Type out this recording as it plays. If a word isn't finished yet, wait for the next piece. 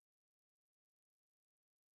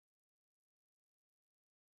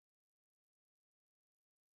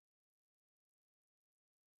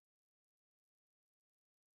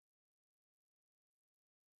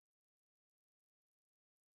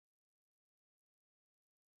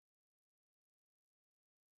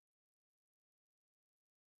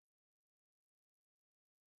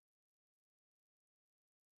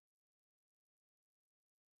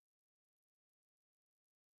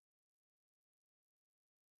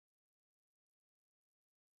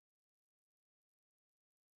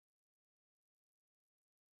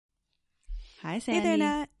Hi, Sandy. Hey there,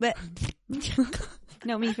 Nat. But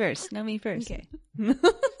No, me first. okay,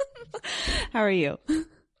 How are you?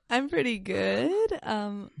 I'm pretty good.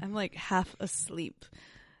 I'm like half asleep.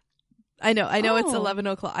 I know it's 11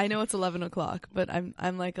 o'clock. I know it's 11 o'clock, but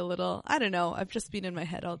I'm like a little, I don't know. I've just been in my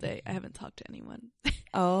head all day. I haven't talked to anyone.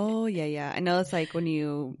 Oh, yeah. I know it's like when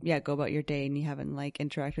you, go about your day and you haven't like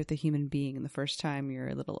interacted with a human being and the first time you're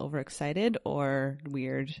a little overexcited or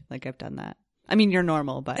weird. Like I've done that. I mean, you're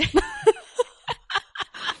normal, but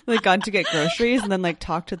like gone to get groceries and then like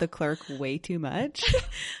talk to the clerk way too much.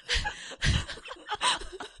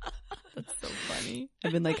 That's so funny.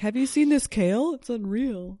 I've been like, have you seen this kale? It's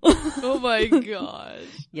unreal. Oh my gosh.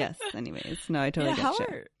 Yes. Anyways, no, I totally get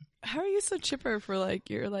you. How are you so chipper for like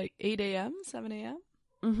your like 8 a.m., 7 a.m.?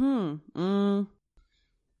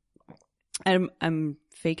 I'm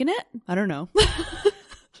faking it. I don't know.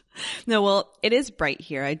 No, well, it is bright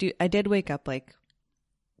here. I did wake up like,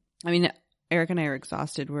 I mean, Eric and I are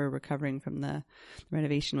exhausted. We're recovering from the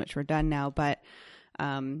renovation, which we're done now. But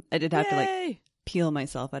I did have to like peel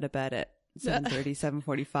myself out of bed at 7:30,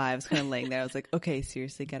 7:45. I was kind of laying there. I was like, okay,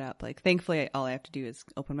 seriously, get up. Like, thankfully, all I have to do is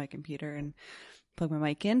open my computer and plug my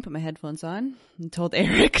mic in, put my headphones on, and told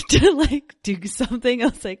Eric to like do something. I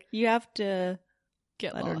was like, you have to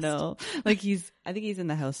Get lost. I don't know. Like I think he's in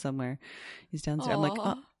the house somewhere. He's downstairs. I'm like,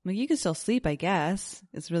 oh, you can still sleep, I guess.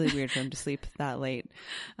 It's really weird for him to sleep that late.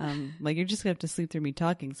 Like you're just gonna have to sleep through me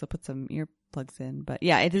talking, so put some earplugs in. But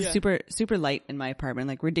yeah, it is super, super light in my apartment,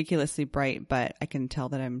 like ridiculously bright, but I can tell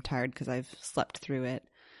that I'm tired because I've slept through it.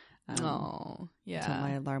 Until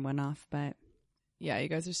my alarm went off, but yeah, you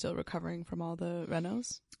guys are still recovering from all the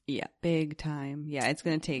renos? Yeah, big time. Yeah, it's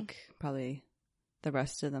going to take probably the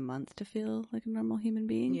rest of the month to feel like a normal human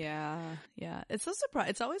being. Yeah. It's so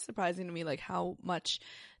it's always surprising to me like how much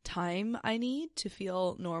time I need to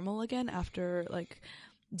feel normal again after like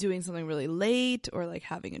doing something really late or like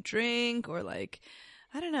having a drink or like,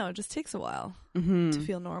 I don't know, it just takes a while to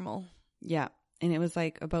feel normal. Yeah. And it was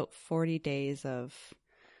like about 40 days of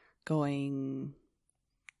going,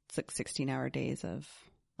 it's like 16-hour days of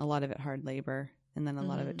a lot of it hard labor and then a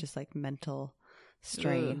lot of it just like mental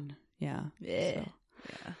strain. Ugh. Yeah. Yeah.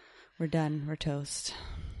 So we're done. We're toast.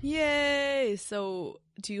 Yay. So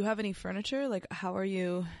do you have any furniture? Like how are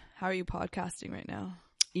you podcasting right now?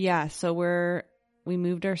 Yeah. So we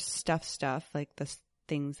moved our stuff, like the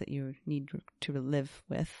things that you need to live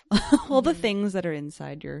with, all the things that are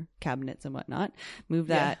inside your cabinets and whatnot, move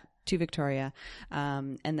that to Victoria.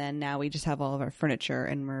 And then now we just have all of our furniture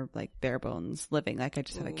and we're like bare bones living. Like I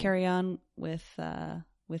just have a carry-on with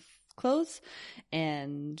clothes,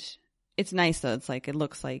 and it's nice though. It's like, it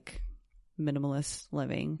looks like minimalist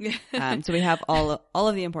living. So we have all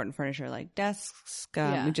of the important furniture, like desks.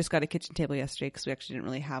 We just got a kitchen table yesterday because we actually didn't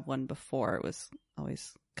really have one before. It was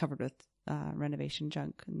always covered with renovation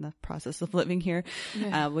junk in the process of living here.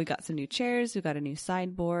 We got some new chairs. We got a new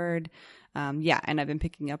sideboard. And I've been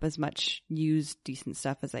picking up as much used decent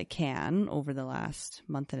stuff as I can over the last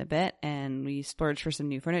month and a bit. And we splurged for some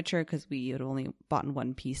new furniture because we had only bought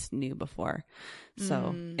one piece new before.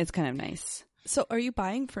 So it's kind of nice. So are you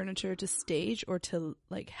buying furniture to stage or to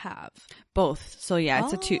like have? Both. So yeah,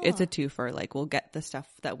 it's a twofer. Like we'll get the stuff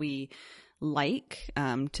that we like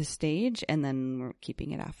to stage, and then we're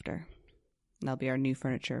keeping it after. That'll be our new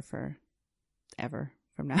furniture for ever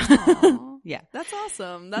from now. Yeah. That's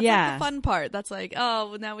awesome. That's like the fun part. That's like, oh,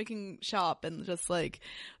 well, now we can shop and just like,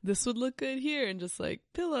 this would look good here, and just like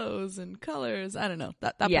pillows and colors. I don't know.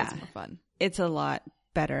 That part's more fun. It's a lot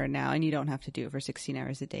better now, and you don't have to do it for 16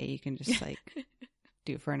 hours a day. You can just like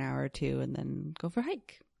do it for an hour or two and then go for a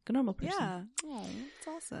hike. Like a normal person. Yeah. Oh,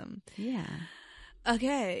 that's awesome. Yeah.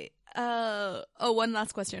 Okay. One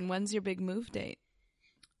last question. When's your big move date?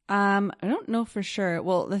 I don't know for sure.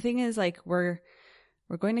 Well, the thing is, like, we're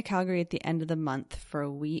going to Calgary at the end of the month for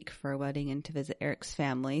a week for a wedding and to visit Eric's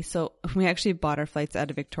family. So we actually bought our flights out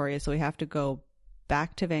of Victoria, so we have to go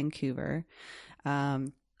back to Vancouver.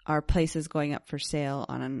 Our place is going up for sale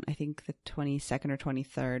on, I think, the 22nd or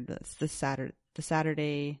 23rd. That's the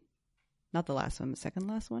Saturday, not the last one, the second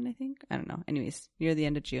last one, I think. I don't know. Anyways, near the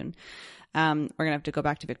end of June. We're going to have to go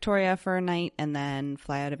back to Victoria for a night and then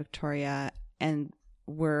fly out of Victoria, and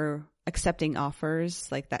we're accepting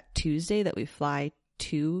offers like that Tuesday that we fly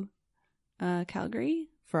to Calgary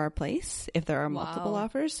for our place if there are multiple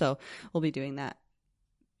offers. So we'll be doing that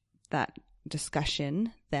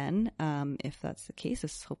discussion then. If that's the case,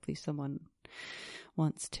 if hopefully someone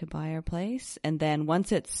wants to buy our place. And then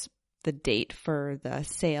once it's the date for the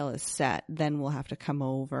sale is set, then we'll have to come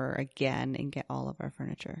over again and get all of our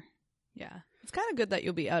furniture. Yeah. It's kind of good that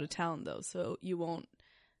you'll be out of town though, so you won't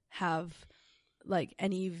have like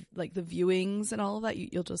any like the viewings and all of that,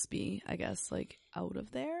 you'll just be, I guess, like out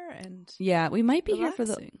of there and Yeah, we might be here for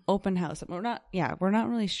the relaxing. open house. We're not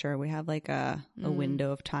really sure. We have like a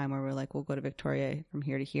window of time where we're like, we'll go to Victoria from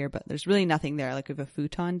here to here, but there's really nothing there. Like we have a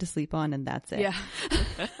futon to sleep on and that's it. Yeah.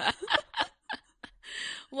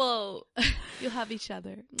 Well, you'll have each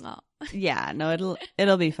other. Aw. Yeah, no,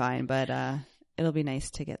 it'll be fine, but it'll be nice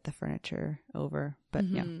to get the furniture over. But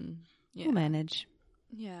yeah, we'll manage.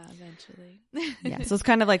 Yeah, eventually. Yeah, so it's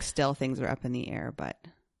kind of like still things are up in the air, but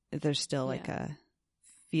there's still like a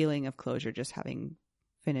feeling of closure just having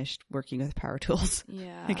finished working with power tools.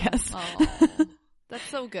 Yeah. I guess. Oh, that's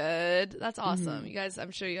so good. That's awesome. You guys,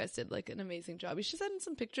 I'm sure you guys did like an amazing job. You should send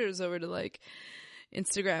some pictures over to like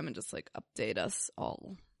Instagram and just like update us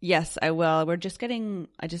all. Yes, I will. I just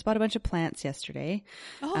bought a bunch of plants yesterday.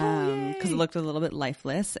 Oh, because it looked a little bit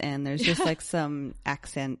lifeless, and there's just like some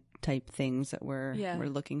accent type things that we're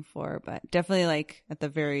looking for, but definitely like at the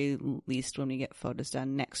very least when we get photos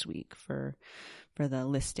done next week for the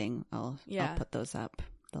listing, I'll put those up.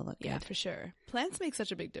 They'll look good. For sure. Plants make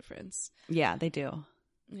such a big difference. Yeah, they do.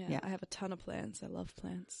 Yeah, I have a ton of plants. I love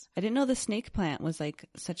plants. I didn't know the snake plant was like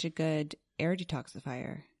such a good air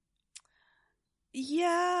detoxifier.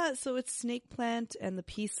 Yeah, so it's snake plant and the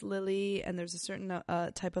peace lily, and there's a certain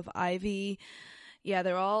type of ivy. Yeah,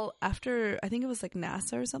 they're all, after, I think it was like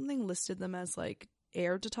NASA or something, listed them as like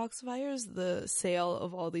air detoxifiers. The sale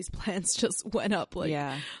of all these plants just went up like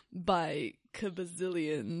by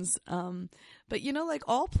kabazillions. But you know, like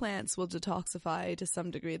all plants will detoxify to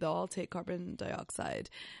some degree. They'll all take carbon dioxide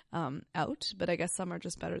out, but I guess some are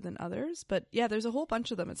just better than others. But yeah, there's a whole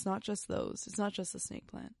bunch of them. It's not just those. It's not just the snake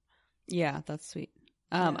plant. Yeah, that's sweet.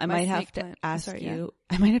 I might have to ask you.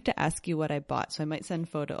 I might have to ask you what I bought, so I might send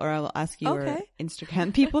photo, or I will ask you or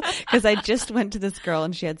Instagram people, because I just went to this girl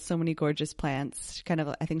and she had so many gorgeous plants. She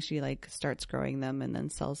I think she like starts growing them and then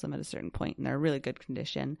sells them at a certain point, and they're really good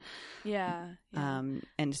condition. Yeah. And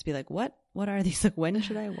just be like, what are these? Like, when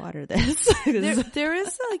should I water this? there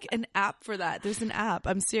is like an app for that. There's an app.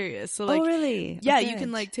 I'm serious. So like, oh really? Yeah, you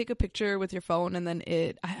can like take a picture with your phone, and then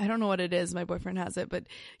I don't know what it is. My boyfriend has it, but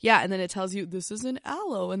yeah, and then it tells you this is an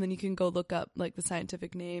aloe, and then you can go look up like the scientific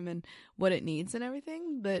name and what it needs and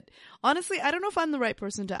everything. But honestly, I don't know if I'm the right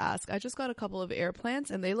person to ask. I just got a couple of air plants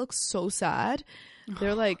and they look so sad.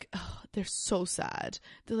 They're like, they're so sad.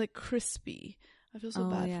 They're like crispy. I feel so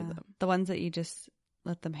bad for them. The ones that you just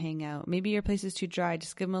let them hang out. Maybe your place is too dry.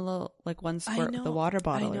 Just give them a little, like one squirt with a water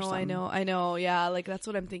bottle or something. I know. Yeah, like that's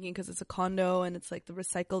what I'm thinking, because it's a condo and it's like the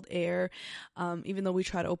recycled air. Even though we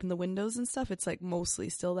try to open the windows and stuff, it's like mostly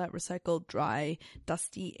still that recycled, dry,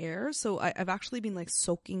 dusty air. So I've actually been like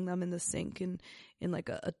soaking them in the sink in like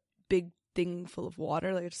a big thing full of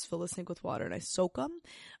water. Like I just fill the sink with water and I soak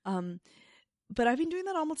them. But I've been doing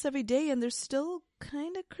that almost every day, and they're still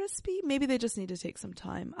kind of crispy. Maybe they just need to take some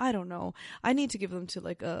time. I don't know. I need to give them to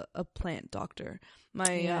like a plant doctor.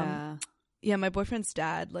 My boyfriend's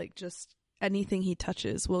dad, like just anything he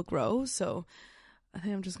touches will grow. So I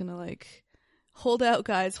think I'm just gonna like hold out,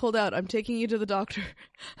 guys. Hold out. I'm taking you to the doctor.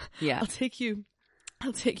 Yeah, I'll take you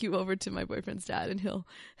over to my boyfriend's dad, and he'll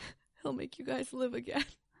make you guys live again.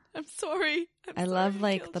 I'm sorry. I love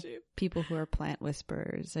like the people who are plant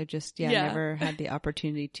whisperers. I just never had the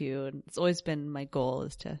opportunity to, and it's always been my goal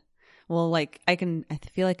is to, well, like I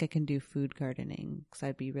feel like I can do food gardening because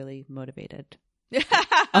I'd be really motivated.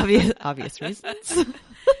 Obvious reasons.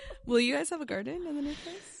 Will you guys have a garden in the new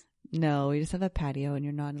place? No, we just have a patio, and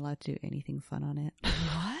you're not allowed to do anything fun on it.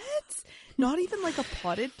 What? Not even like a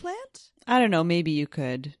potted plant? I don't know. Maybe you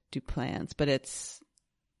could do plants, but it's.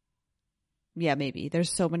 Yeah, maybe. There's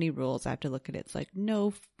so many rules. I have to look at it. It's like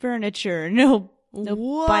no furniture, no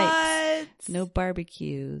bikes, no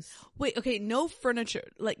barbecues. Wait, okay, no furniture.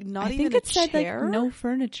 Like not I even think it a said chair? like no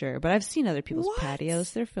furniture, but I've seen other people's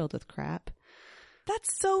patios. They're filled with crap.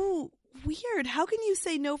 That's so weird. How can you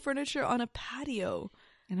say no furniture on a patio?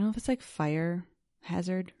 I don't know if it's like fire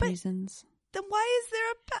hazard reasons. Then why is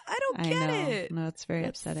there I don't get it. No, it's very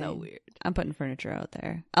upsetting. So weird. I'm putting furniture out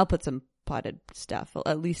there. I'll put some potted stuff,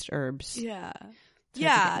 at least herbs. Yeah.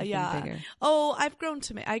 Bigger. Oh, I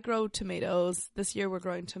grow tomatoes. This year we're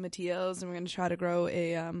growing tomatillos, and we're going to try to grow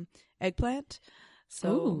a eggplant.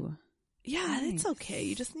 So nice. It's okay.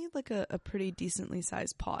 You just need like a pretty decently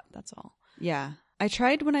sized pot. That's all. Yeah. I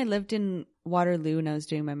tried when I lived in Waterloo and I was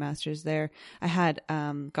doing my master's there. I had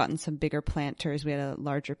gotten some bigger planters. We had a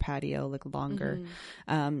larger patio, like longer.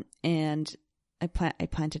 And I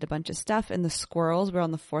planted a bunch of stuff, and the squirrels were on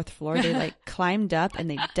the 4th floor. They like climbed up and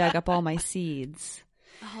they dug up all my seeds.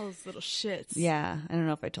 Oh, those little shits. Yeah. I don't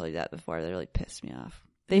know if I told you that before. They really pissed me off.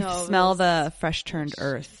 They smell the fresh turned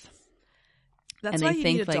earth. That's and why they you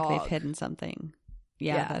think need a like dog. they've hidden something.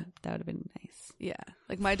 Yeah, Yeah. that would have been nice. Yeah.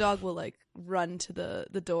 Like my dog will like run to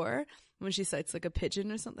the door when she sights like a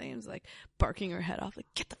pigeon or something. It's like barking her head off, like,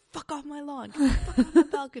 get the fuck off my lawn. Get the fuck off my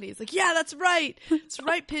balcony. It's like, yeah, that's right. It's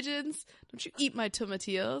right, pigeons. Don't you eat my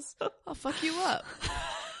tomatillos. I'll fuck you up.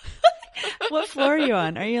 What floor are you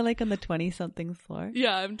on? Are you like on the 20-something floor?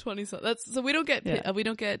 Yeah, I'm 20. So we don't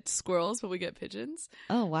get squirrels, but we get pigeons.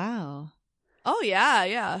 Oh, wow. Oh yeah,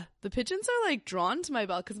 yeah. The pigeons are like drawn to my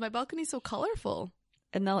balcony because my balcony's so colorful.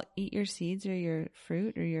 And they'll eat your seeds or your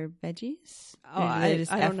fruit or your veggies? Oh, Or do they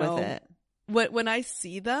just I F don't know. with it? When I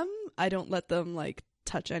see them, I don't let them like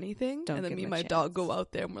touch anything. Don't and then give me and them a my dog chance. go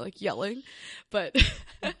out there and we're like yelling. But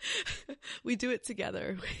we do it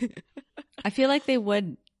together. I feel like they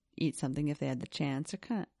would eat something if they had the chance. Or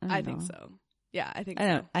kind of, I think so. Yeah, I think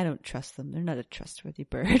I so. I don't trust them. They're not a trustworthy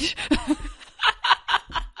bird.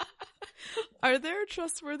 Are there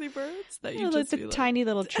trustworthy birds that you Like just the be like, tiny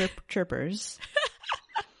little chirpers.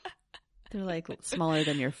 They're like smaller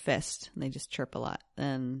than your fist, and they just chirp a lot,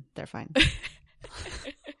 and they're fine.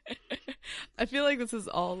 I feel like this is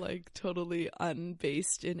all like totally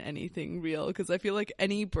unbased in anything real because I feel like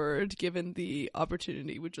any bird given the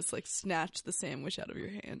opportunity would just like snatch the sandwich out of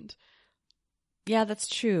your hand. Yeah, that's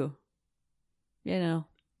true. You know,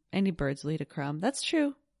 any birds will eat a crumb. That's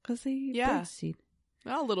true because they eat Yeah. bird seed.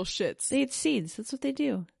 Oh, little shits. They eat seeds. That's what they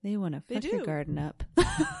do. They want to They fuck your do. garden up.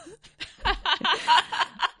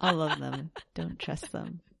 All of them. Don't trust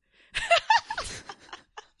them.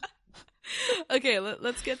 Okay,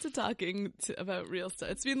 let's get to talking about real stuff.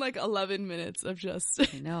 It's been like 11 minutes of just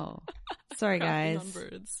I know. Sorry, crapping guys. on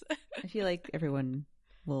birds. I feel like everyone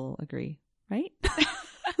will agree, right?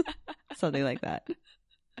 Something like that.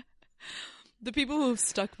 The people who've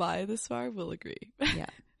stuck by this far will agree. Yeah.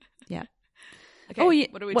 Yeah. Okay, Oh, yeah.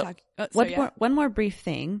 what are we talking? One more brief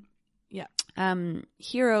thing. Yeah.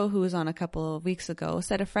 Hero, who was on a couple of weeks ago,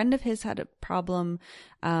 said a friend of his had a problem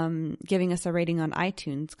giving us a rating on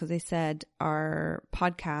iTunes because they said our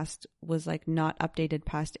podcast was like not updated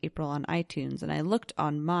past April on iTunes. And I looked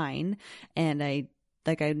on mine, and I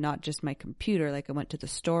not just my computer, like I went to the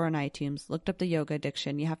store on iTunes, looked up the Yoga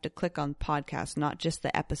Addiction. You have to click on podcast, not just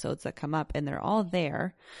the episodes that come up, and they're all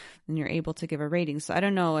there, and you're able to give a rating. So I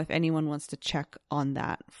don't know if anyone wants to check on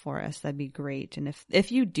that for us. That'd be great. And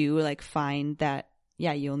if you do like find that,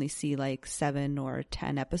 yeah, you only see like 7 or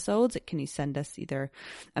 10 episodes, can you send us either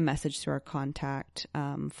a message through our contact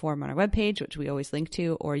form on our webpage, which we always link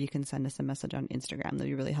to, or you can send us a message on Instagram. That'd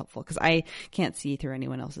be really helpful because I can't see through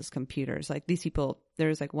anyone else's computers. Like these people,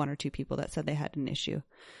 there's like 1 or 2 people that said they had an issue,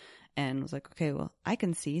 and was like, okay, well, I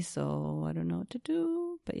can see, so I don't know what to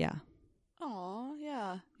do. But yeah. Oh,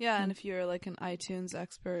 yeah. Yeah, and if you're like an iTunes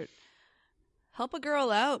expert, help a girl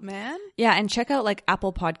out, man. Yeah, and check out like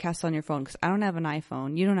Apple Podcasts on your phone because I don't have an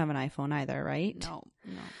iPhone. You don't have an iPhone either, right? No.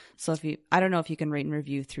 So I don't know if you can rate and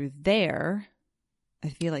review through there. I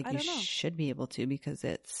feel like I you don't know. should be able to because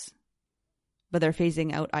but they're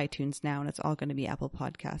phasing out iTunes now, and it's all going to be Apple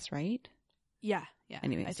Podcasts, right? Yeah.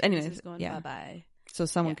 Anyways, iTunes is going yeah. bye-bye. So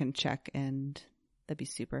someone Yeah. can check, and that'd be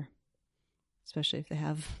super, especially if they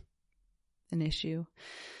have an issue.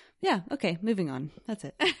 Yeah. Okay. Moving on. That's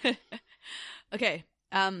it. Okay.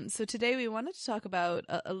 So today we wanted to talk about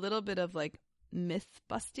a little bit of like myth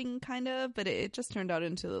busting kind of, but it just turned out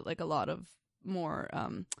into like a lot of more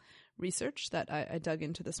research that I dug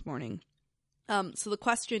into this morning. So the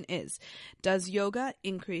question is, does yoga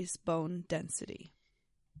increase bone density?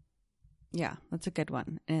 Yeah, that's a good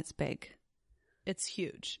one, and it's big. It's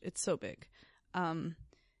huge. It's so big.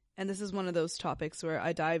 And this is one of those topics where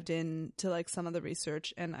I dived into like some of the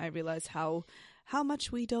research and I realized how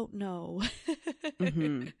much we don't know.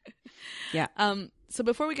 Mm-hmm. Yeah. So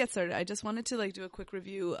before we get started, I just wanted to like do a quick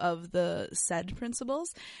review of the SAID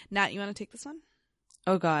principles. Nat, you want to take this one?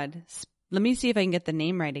 Oh God. Let me see if I can get the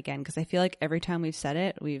name right again, because I feel like every time we've said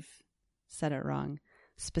it wrong.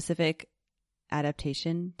 Specific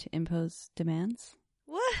adaptation to impose demands.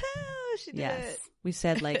 Woohoo! She did it. We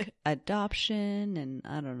said like adoption and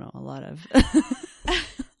I don't know, a lot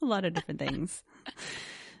of different things.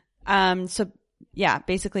 So yeah,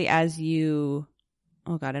 basically oh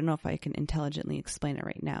God, I don't know if I can intelligently explain it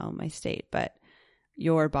right now in my state, but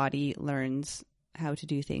your body learns how to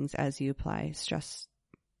do things as you apply stress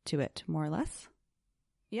to it, more or less.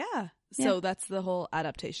 Yeah. So that's the whole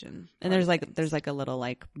adaptation. And there's like a little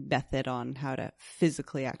like method on how to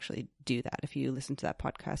physically actually do that. If you listen to that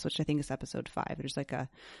podcast, which I think is episode 5, there's like a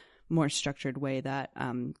more structured way that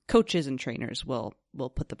coaches and trainers will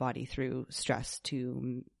put the body through stress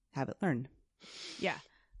to have it learn. Yeah.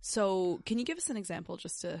 So can you give us an example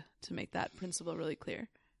just to make that principle really clear?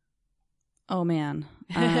 Oh man.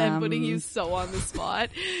 I'm putting you so on the spot.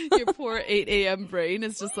 Your poor 8 a.m. brain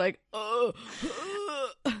is just like, oh.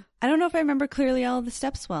 I don't know if I remember clearly all the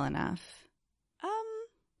steps well enough.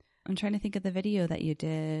 I'm trying to think of the video that you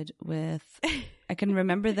did with, I can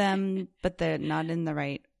remember them, but they're not in the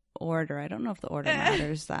right order. I don't know if the order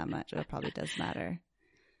matters that much. It probably does matter.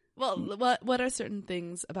 Well, what are certain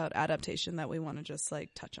things about adaptation that we want to just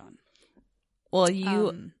like touch on? Well,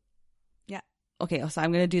 yeah. Okay, so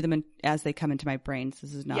I'm going to do them as they come into my brain. So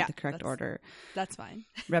this is not the correct order. That's fine.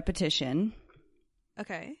 Repetition.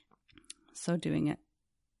 Okay. So doing it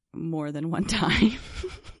more than one time.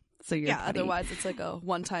 So your body, otherwise it's like a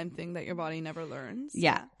one-time thing that your body never learns.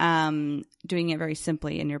 Yeah. Doing it very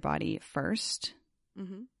simply in your body first,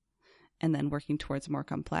 and then working towards more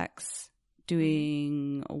complex.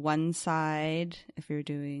 Doing one side, if you're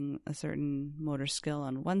doing a certain motor skill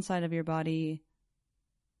on one side of your body.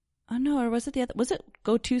 Oh no, or was it the other? Was it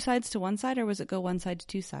go two sides to one side, or was it go one side to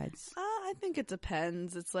two sides? I think it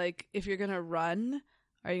depends. It's like if you're gonna run,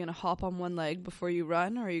 are you going to hop on one leg before you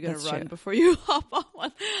run, or are you going to run before you hop on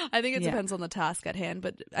one? I think it depends on the task at hand,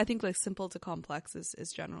 but I think like simple to complex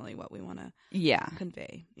is generally what we want to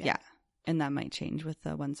convey. Yeah. And that might change with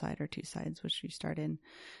the one side or two sides, which you start in.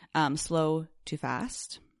 Slow to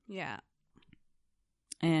fast. Yeah.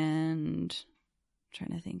 And I'm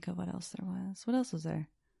trying to think of what else there was. What else was there?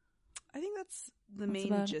 I think that's the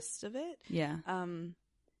main gist of it. Yeah.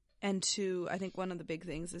 And I think one of the big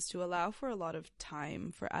things is to allow for a lot of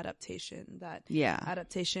time for adaptation.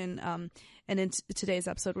 Adaptation. And in today's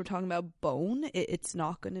episode, we're talking about bone. It's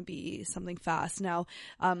not going to be something fast. Now,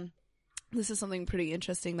 this is something pretty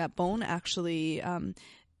interesting, that bone actually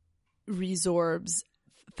resorbs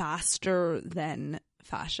faster than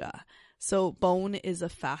fascia. So bone is a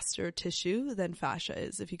faster tissue than fascia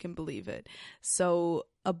is, if you can believe it. So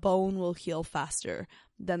a bone will heal faster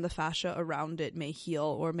than the fascia around it may heal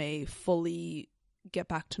or may fully get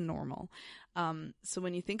back to normal. So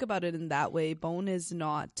when you think about it in that way, bone is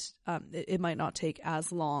not, it might not take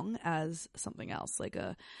as long as something else, like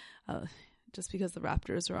just because the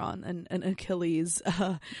Raptors are on an Achilles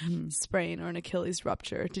sprain or an Achilles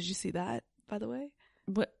rupture. Did you see that, by the way?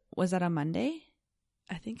 What was that on Monday?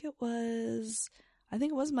 I think it was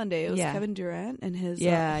Monday. It was Kevin Durant and his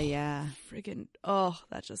friggin'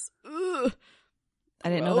 that just I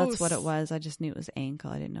didn't know that's what it was. I just knew it was ankle.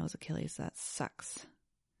 I didn't know it was Achilles. That sucks.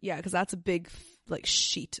 Yeah, because that's a big like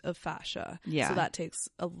sheet of fascia. Yeah, so that takes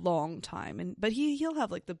a long time. But he'll have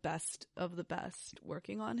like the best of the best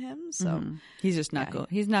working on him. So he's just not going.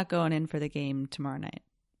 He's not going in for the game tomorrow night.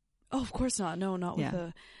 Oh, of course not. No, not with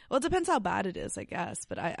the. Well, it depends how bad it is, I guess.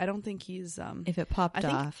 But I don't think he's. If it popped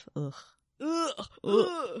off, ugh.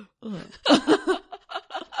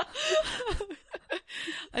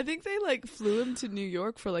 I think they like flew him to New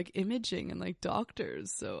York for like imaging and like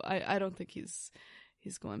doctors. So I don't think he's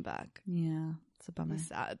going back. Yeah, it's a bummer. He's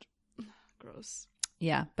sad. Gross.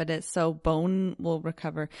 Yeah, but it's so bone will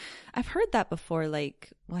recover. I've heard that before.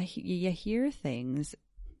 Like, well, you hear things,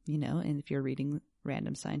 and if you're reading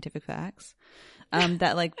random scientific facts,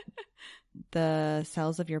 that like the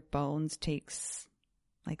cells of your bones takes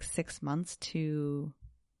like 6 months to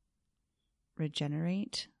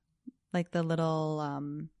regenerate. Like the little,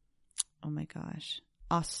 oh my gosh,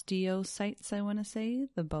 osteocytes, I want to say,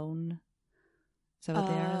 the bone. Is that what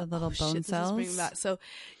they are? The little bone cells? So,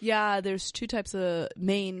 there's two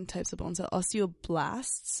main types of bone cells.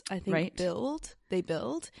 Osteoblasts, I think, they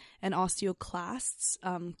build, and osteoclasts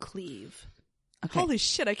cleave. Okay. Holy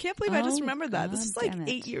shit, I can't believe I just remembered that. This is like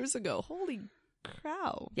 8 years ago. Holy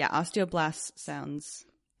cow. Yeah, osteoblast sounds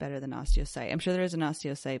better than osteocyte. I'm sure there is an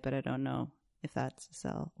osteocyte, but I don't know if that's a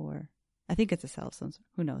cell or... I think it's a cell of some sort.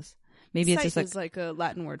 Who knows? Maybe it's just is like a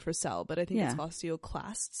Latin word for cell, but I think it's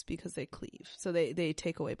osteoclasts because they cleave. So they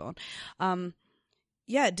take away bone. Do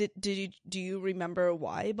you remember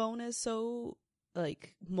why bone is so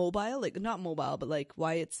like mobile? Like not mobile, but like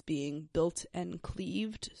why it's being built and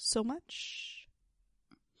cleaved so much?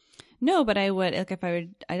 No, but I would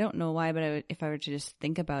I don't know why, but if I were to just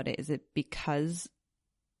think about it, is it because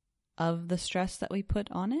of the stress that we put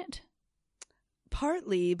on it?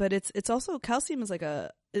 Partly, but it's also calcium is like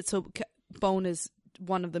bone is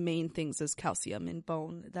one of the main things is calcium in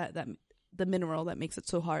bone, that the mineral that makes it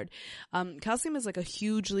so hard. Calcium is like a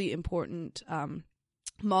hugely important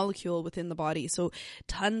molecule within the body. So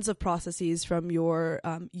tons of processes from your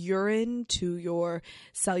urine to your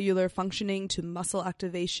cellular functioning to muscle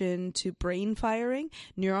activation to brain firing,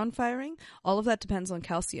 neuron firing, all of that depends on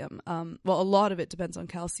calcium. Well, a lot of it depends on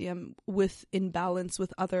calcium with imbalance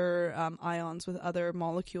with other ions, with other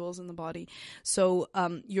molecules in the body. So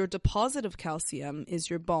your deposit of calcium is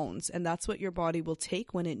your bones, and that's what your body will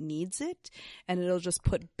take when it needs it, and it'll just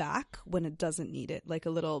put back when it doesn't need it, like a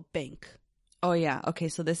little bank. Oh yeah. Okay.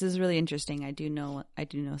 So this is really interesting. I do know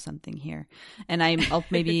something here, and I'll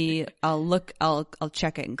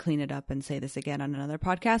check it and clean it up and say this again on another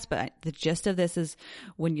podcast. But the gist of this is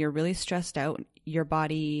when you're really stressed out, your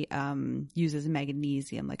body uses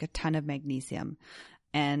magnesium, like a ton of magnesium.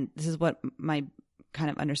 And this is what my kind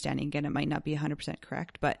of understanding, again, it might not be 100%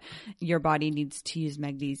 correct, but your body needs to use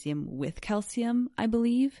magnesium with calcium, I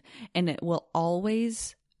believe. And it will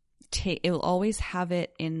always have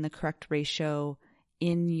it in the correct ratio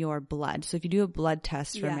in your blood. So if you do a blood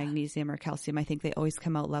test for magnesium or calcium, I think they always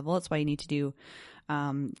come out level. It's why you need to do,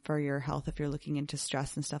 for your health, if you're looking into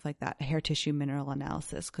stress and stuff like that, a hair tissue mineral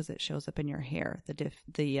analysis, because it shows up in your hair,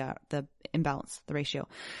 the imbalance, the ratio,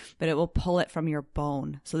 but it will pull it from your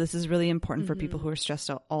bone. So this is really important for people who are stressed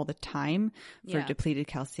out all the time for depleted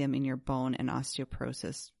calcium in your bone and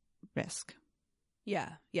osteoporosis risk.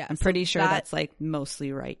 Yeah. I'm pretty sure that's like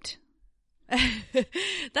mostly right.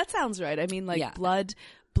 That sounds right. I mean, like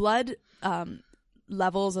blood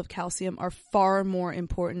levels of calcium are far more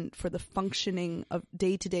important for the functioning of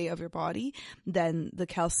day to day of your body than the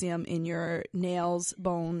calcium in your nails,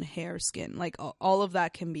 bone, hair, skin. Like all of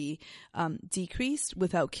that can be decreased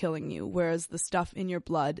without killing you. Whereas the stuff in your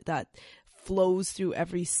blood that flows through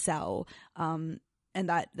every cell, and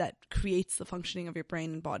that creates the functioning of your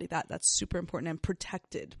brain and body. That's super important and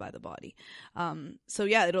protected by the body. So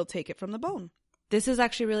yeah, it'll take it from the bone. This is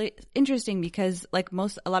actually really interesting because like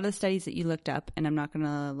a lot of the studies that you looked up, and I'm not going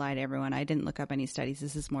to lie to everyone, I didn't look up any studies.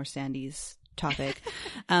 This is more Sandy's topic.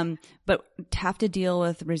 But have to deal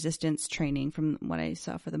with resistance training from what I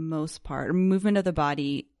saw for the most part, or movement of the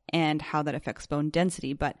body and how that affects bone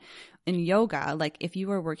density. But in yoga, like if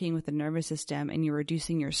you are working with the nervous system and you're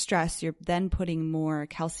reducing your stress, you're then putting more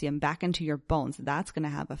calcium back into your bones. That's going to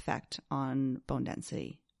have effect on bone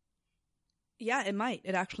density. Yeah, it might.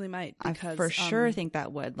 It actually might. Because, I for sure think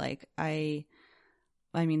that would. Like I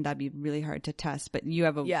mean, that'd be really hard to test, but you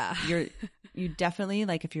have you definitely,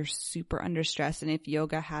 like if you're super under stress and if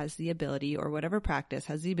yoga has the ability, or whatever practice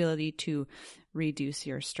has the ability to reduce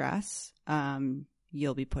your stress,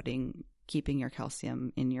 you'll be keeping your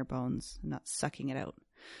calcium in your bones, not sucking it out.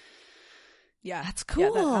 Yeah, that's cool.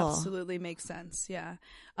 Yeah, that absolutely makes sense. Yeah,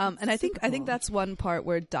 and I think that's one part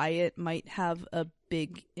where diet might have a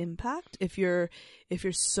big impact. If you're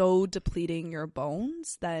so depleting your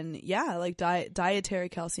bones, then yeah, like dietary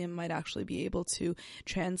calcium might actually be able to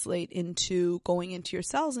translate into going into your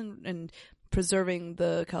cells and preserving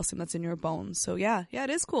the calcium that's in your bones. So yeah,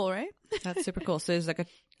 it is cool, right? That's super cool. So there's like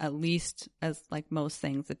at least, as like most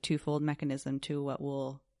things, a twofold mechanism to what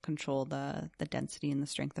will control the density and the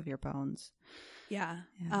strength of your bones. Yeah.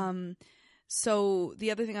 So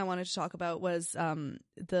the other thing I wanted to talk about was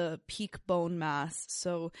the peak bone mass.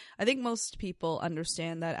 So I think most people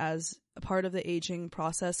understand that as a part of the aging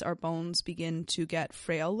process, our bones begin to get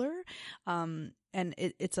frailer, and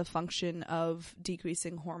it's a function of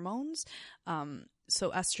decreasing hormones. So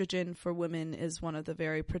estrogen for women is one of the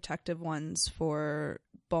very protective ones for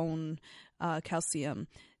bone calcium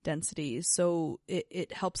density. So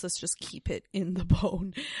it helps us just keep it in the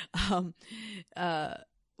bone.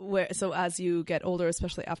 So as you get older,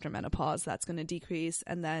 especially after menopause, that's going to decrease.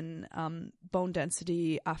 And then bone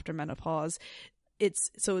density after menopause,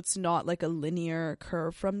 it's not like a linear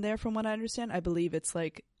curve from there, from what I understand. I believe it's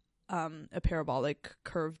like a parabolic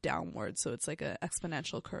curve downwards. So it's like an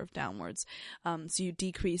exponential curve downwards. So you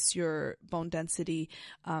decrease your bone density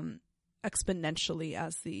exponentially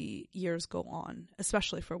as the years go on,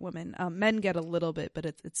 especially for women. Men get a little bit, but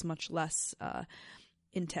it's much less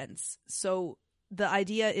intense. So the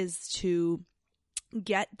idea is to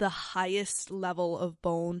get the highest level of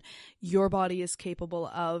bone your body is capable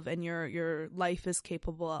of and your life is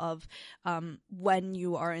capable of when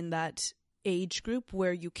you are in that age group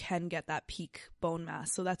where you can get that peak bone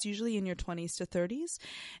mass. So that's usually in your 20s to 30s.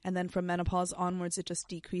 And then from menopause onwards, it just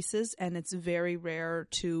decreases, and it's very rare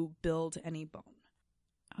to build any bone.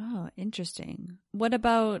 Oh, interesting. What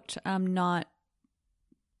about not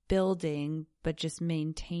building, but just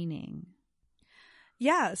maintaining?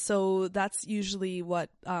 Yeah, so that's usually what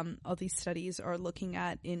all these studies are looking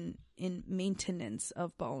at in maintenance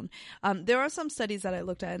of bone. There are some studies that I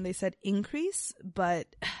looked at and they said increase, but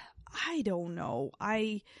I don't know.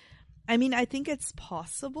 I mean, I think it's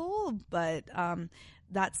possible, but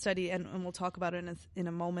that study, and we'll talk about it in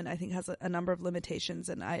a moment, I think has a number of limitations,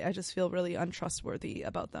 and I just feel really untrustworthy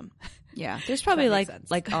about them. Yeah, there's probably like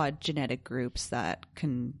sense. odd genetic groups that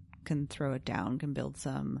can throw it down, can build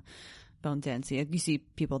some bone density. You see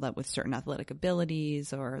people that with certain athletic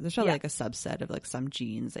abilities, or there's probably like a subset of like some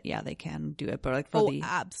genes that they can do it, but like for the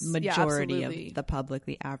majority of the public,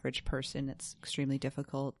 the average person, it's extremely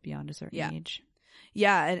difficult beyond a certain age.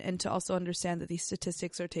 Yeah, and to also understand that these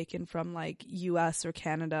statistics are taken from like US or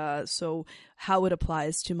Canada, so how it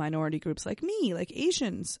applies to minority groups like me, like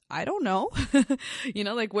Asians, I don't know. You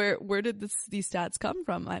know, like where did these stats come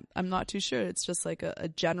from? I'm not too sure. It's just like a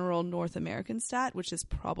general North American stat, which is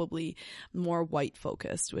probably more white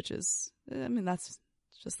focused, which is, I mean, that's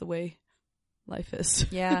just the way life is.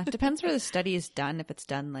 Yeah, depends where the study is done. If it's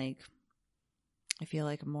done like, I feel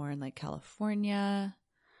like more in like California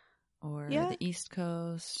or the East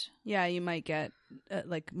Coast. Yeah, you might get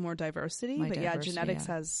like more diversity. Genetics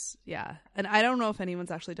has, And I don't know if anyone's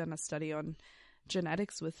actually done a study on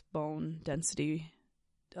genetics with bone density,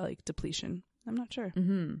 like depletion. I'm not sure.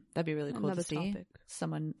 Mm-hmm. That'd be really cool to see. Topic.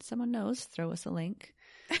 Someone knows, throw us a link.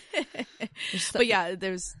 But yeah,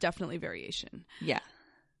 there's definitely variation. Yeah.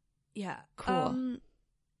 Yeah. Cool.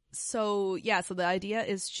 So the idea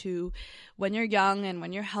is to, when you're young and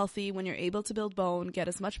when you're healthy, when you're able to build bone, get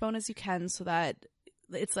as much bone as you can, so that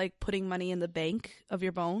it's like putting money in the bank of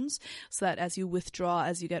your bones, so that as you withdraw,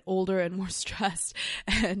 as you get older and more stressed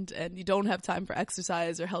and you don't have time for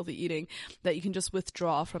exercise or healthy eating, that you can just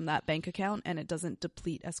withdraw from that bank account and it doesn't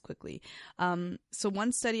deplete as quickly. So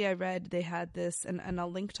one study I read, they had this, and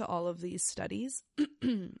I'll link to all of these studies.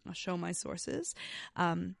 I'll show my sources.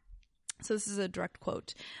 So this is a direct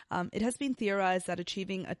quote. It has been theorized that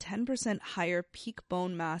achieving a 10% higher peak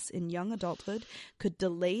bone mass in young adulthood could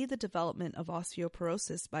delay the development of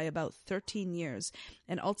osteoporosis by about 13 years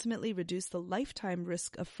and ultimately reduce the lifetime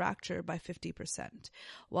risk of fracture by 50%.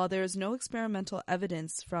 While there is no experimental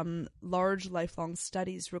evidence from large lifelong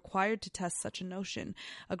studies required to test such a notion,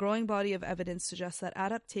 a growing body of evidence suggests that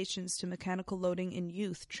adaptations to mechanical loading in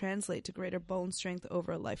youth translate to greater bone strength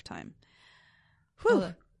over a lifetime. Whew.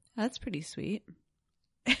 Well, that's pretty sweet.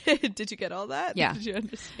 Did you get all that? Yeah. Did you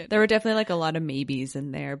understand? There were definitely like a lot of maybes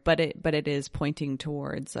in there, but it is pointing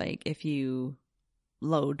towards like if you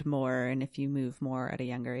load more and if you move more at a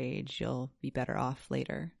younger age, you'll be better off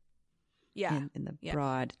later. Yeah. In the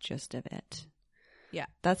broad gist of it. Yeah.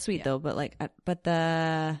 That's sweet though, but like but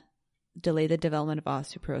the delay the development of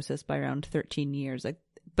osteoporosis by around 13 years, like,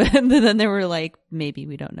 but then there were like, maybe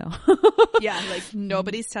we don't know. Yeah, like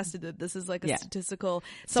nobody's tested it. This is like a statistical,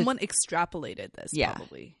 someone extrapolated this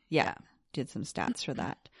probably. Yeah. Did some stats for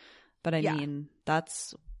that. But I mean,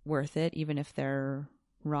 that's worth it, even if they're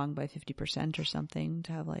wrong by 50% or something,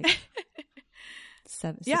 to have like 6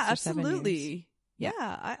 or 7 years. Absolutely. Yeah,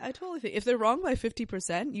 I totally think if they're wrong by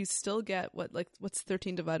 50%, you still get what's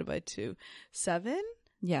 13 divided by 2? 7?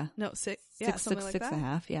 Yeah. No, 6. Yeah, something like that.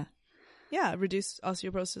 6.5, yeah. Yeah, reduce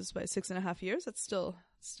osteoporosis by 6.5 years. That's still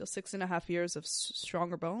 6.5 years of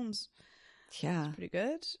stronger bones. Yeah. That's pretty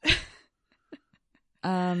good.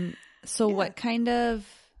 So what kind of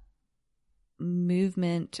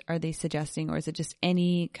movement are they suggesting, or is it just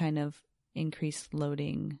any kind of increased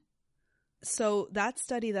loading? So that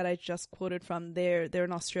study that I just quoted from, they're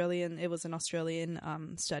an Australian. It was an Australian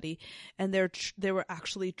study, and they were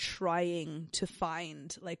actually trying to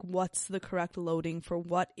find like what's the correct loading for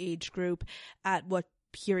what age group at what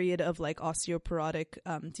period of like osteoporotic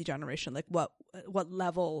degeneration, like what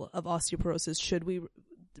level of osteoporosis should we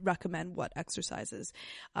recommend, what exercises,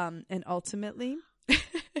 and ultimately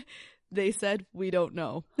they said we don't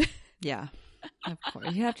know. Yeah. Of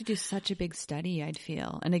course. You have to do such a big study, I'd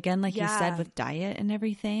feel. And again, like you said, with diet and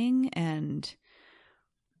everything and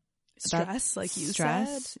stress, like you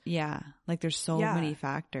said. Yeah. Like there's so many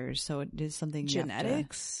factors. So it is something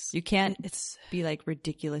genetics. You can't be like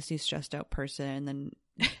ridiculously stressed out person and then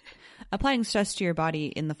applying stress to your body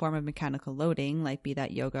in the form of mechanical loading, like be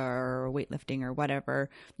that yoga or weightlifting or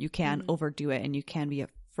whatever. You can overdo it, and you can be a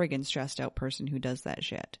friggin' stressed out person who does that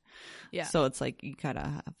shit. Yeah. So it's like you kind of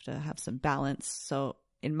have to have some balance. So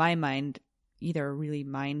in my mind, either really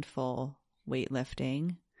mindful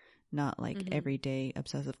weightlifting, not like everyday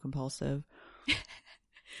obsessive compulsive,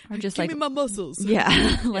 or just give like me my muscles. Yeah.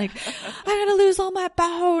 Like I'm gonna lose all my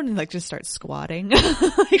bone, and like just start squatting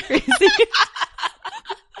like crazy.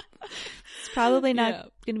 It's probably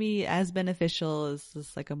not gonna be as beneficial as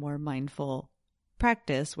just like a more mindful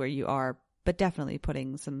practice where you are, but definitely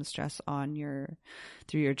putting some stress on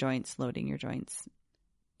through your joints, loading your joints.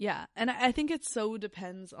 Yeah. And I think it so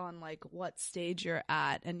depends on like what stage you're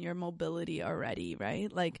at and your mobility already,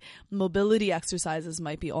 right? Like mobility exercises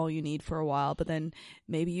might be all you need for a while, but then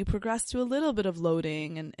maybe you progress to a little bit of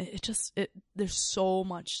loading, and there's so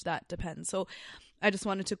much that depends. So I just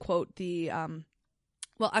wanted to quote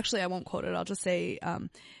well, actually I won't quote it. I'll just say,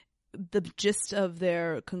 the gist of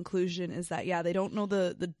their conclusion is that, yeah, they don't know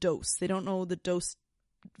the dose. They don't know the dose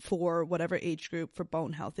for whatever age group for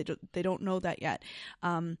bone health. They don't know that yet.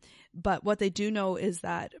 But what they do know is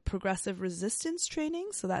that progressive resistance training,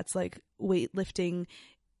 so that's like weightlifting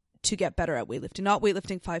to get better at weightlifting, not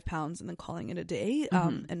weightlifting 5 pounds and then calling it a day,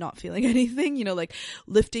 and not feeling anything, like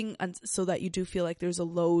lifting so that you do feel like there's a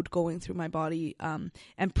load going through my body,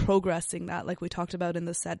 and progressing that, like we talked about in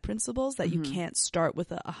the SAID principles, that you can't start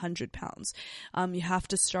with 100 pounds. You have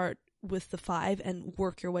to start with the 5 and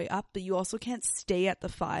work your way up, but you also can't stay at the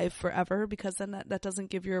 5 forever, because then that doesn't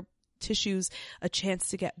give your tissues a chance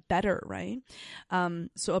to get better, right?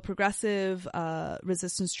 So a progressive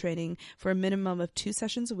resistance training for a minimum of 2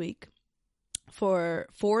 sessions a week, for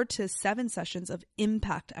 4 to 7 sessions of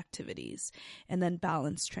impact activities, and then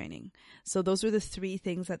balance training. So those are the 3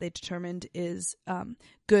 things that they determined is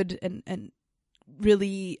good and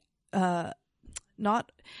really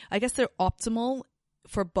not, I guess they're optimal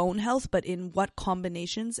for bone health, but in what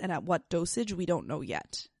combinations and at what dosage, we don't know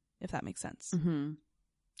yet, if that makes sense. Mm-hmm.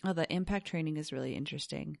 Oh, the impact training is really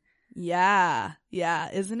interesting. Yeah,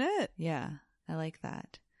 isn't it? Yeah, I like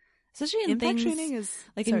that. Especially in impact things, training is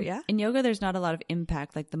like in yoga, there's not a lot of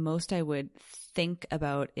impact. Like the most I would think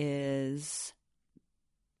about is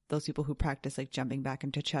those people who practice like jumping back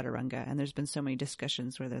into chaturanga, and there's been so many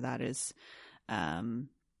discussions whether that is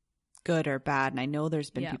good or bad. And I know there's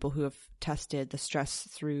been people who have tested the stress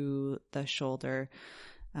through the shoulder,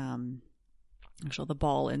 actually the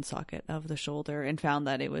ball and socket of the shoulder, and found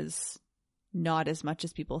that it was not as much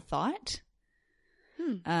as people thought.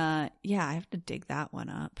 I have to dig that one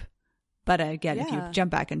up. But again, if you jump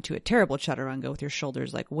back into a terrible chaturanga with your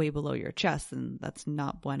shoulders like way below your chest, then that's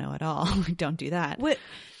not bueno at all. Don't do that.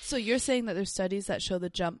 So you're saying that there's studies that show the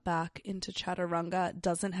jump back into chaturanga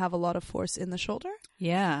doesn't have a lot of force in the shoulder?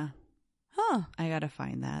 Yeah. Huh. I gotta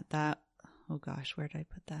find that. Oh gosh, where did I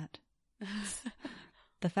put that?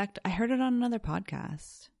 The fact I heard it on another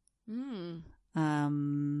podcast.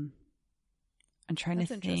 I'm trying to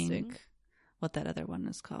think what that other one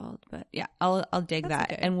is called, but yeah, I'll dig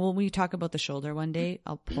that. Okay. And when we talk about the shoulder one day,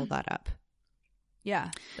 I'll pull that up.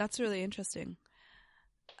 Yeah, that's really interesting.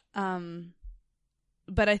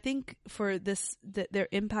 But I think for this, their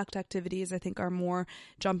impact activities, I think, are more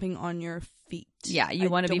jumping on your feet. Yeah, you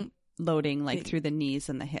want to be loading like through the knees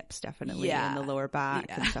and the hips, definitely, and the lower back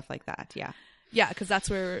and stuff like that. Yeah. Yeah, because that's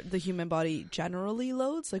where the human body generally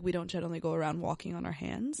loads. Like we don't generally go around walking on our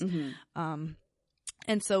hands.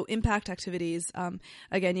 And so impact activities,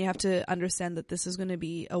 again, you have to understand that this is going to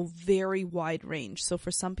be a very wide range. So for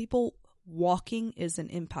some people, walking is an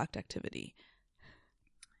impact activity.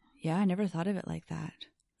 Yeah, I never thought of it like that.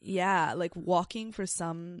 Yeah, like walking for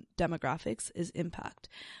some demographics is impact.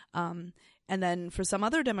 And then for some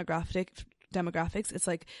other demographics, it's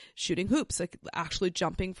like shooting hoops, like actually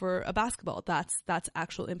jumping for a basketball. That's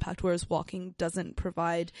actual impact, whereas walking doesn't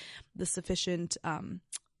provide the sufficient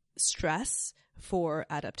stress for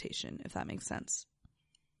adaptation, if that makes sense.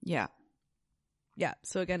 Yeah. Yeah.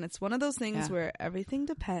 So again, it's one of those things where everything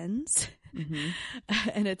depends.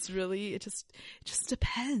 And it's really, it just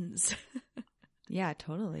depends. Yeah,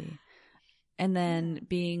 totally. And then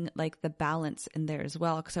being like the balance in there as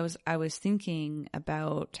well. Cause I was thinking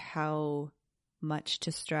about how much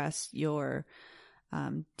to stress your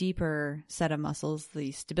deeper set of muscles,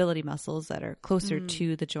 the stability muscles that are closer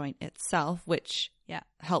to the joint itself, which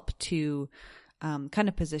help to kind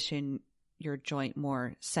of position your joint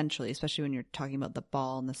more centrally, especially when you're talking about the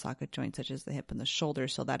ball and the socket joints, such as the hip and the shoulder,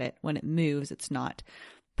 so that when it moves, it's not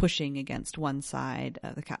pushing against one side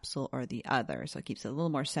of the capsule or the other. So it keeps it a little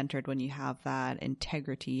more centered when you have that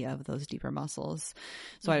integrity of those deeper muscles.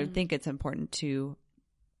 So I think it's important to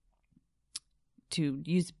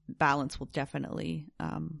use balance will definitely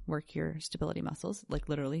work your stability muscles, like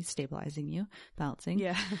literally stabilizing you, balancing.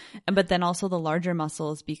 Yeah. But then also the larger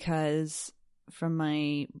muscles, because from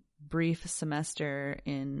my brief semester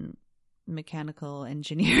in mechanical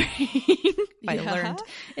engineering,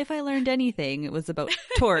 if I learned anything, it was about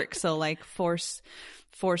torque. So like force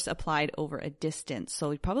applied over a distance.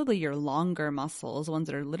 So probably your longer muscles, ones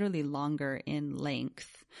that are literally longer in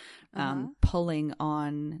length, pulling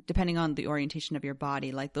on, depending on the orientation of your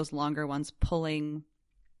body, like those longer ones pulling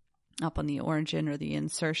up on the origin or the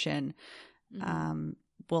insertion,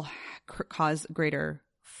 will cause greater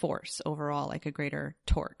force overall, like a greater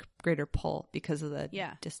torque, greater pull because of the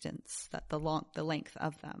distance, that the length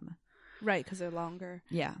of them. Right, because they're longer.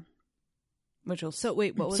 Yeah. Which will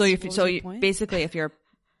wait, what was your point? Basically if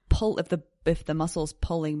if the muscle's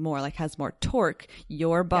pulling more, like has more torque,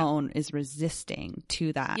 your bone is resisting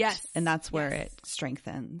to that. Yes. And that's where it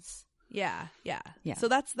strengthens. Yeah. So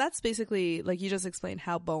that's basically, like you just explained,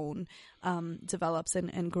 how bone develops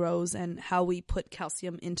and grows, and how we put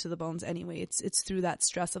calcium into the bones anyway. It's through that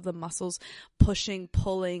stress of the muscles pushing,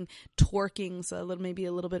 pulling, torquing, so maybe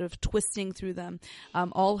a little bit of twisting through them.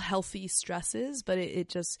 All healthy stresses, but it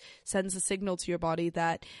just sends a signal to your body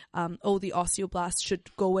that the osteoblast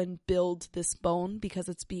should go and build this bone because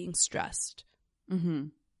it's being stressed. Mm-hmm.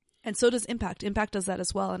 And so does impact. Impact does that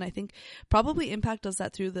as well. And I think probably impact does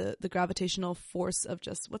that through the gravitational force of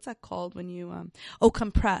just, what's that called when you,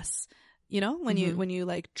 compress, when you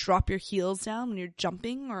like drop your heels down when you're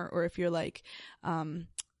jumping, or if you're like,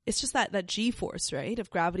 it's just that G force, right?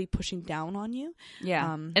 Of gravity pushing down on you.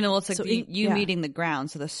 Yeah. And it's like meeting the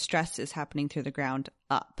ground. So the stress is happening through the ground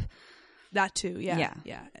up. That too, yeah.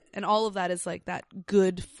 And all of that is like that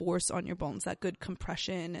good force on your bones, that good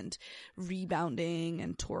compression and rebounding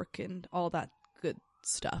and torque and all that good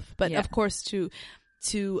stuff. But of course,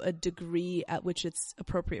 to a degree at which it's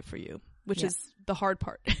appropriate for you, which is the hard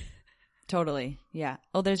part. Totally, yeah.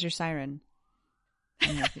 Oh, there's your siren.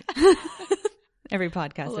 Every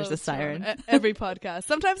podcast, there's a siren. Every podcast.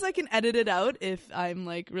 Sometimes I can edit it out if I'm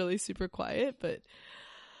like really super quiet, but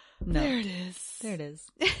no. There it is. There it is.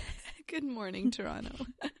 Good morning, Toronto.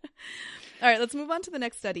 All right, let's move on to the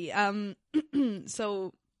next study.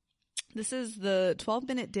 So this is the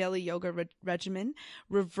 12-minute daily yoga regimen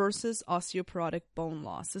reverses osteoporotic bone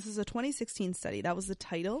loss. This is a 2016 study. That was the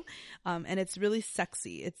title. And it's really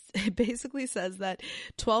sexy. It basically says that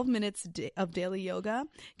 12 minutes of daily yoga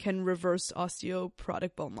can reverse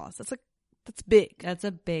osteoporotic bone loss. That's big. That's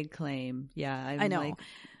a big claim. Yeah. I know.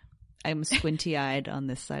 I'm squinty-eyed on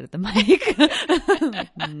this side of the mic.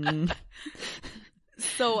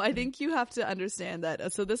 So I think you have to understand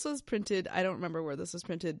that. So this was printed. I don't remember where this was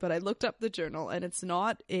printed, but I looked up the journal, and it's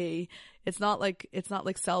not like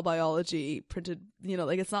Cell Biology printed.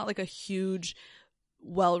 It's not like a huge,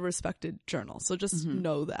 well-respected journal. So just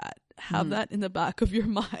know that. Have that in the back of your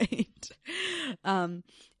mind.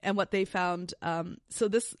 And what they found,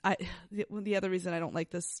 the other reason I don't like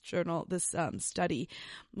this journal, this study,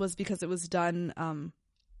 was because it was done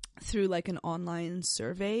through like an online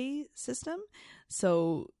survey system.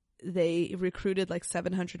 So they recruited like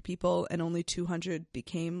 700 people, and only 200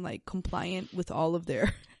 became like compliant with all of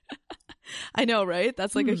their I know, right?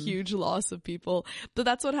 That's like a huge loss of people. But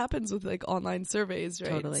that's what happens with like online surveys,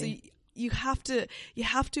 right? Totally. So you have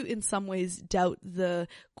to in some ways doubt the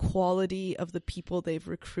quality of the people they've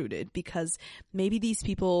recruited, because maybe these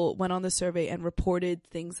people went on the survey and reported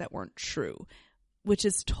things that weren't true, which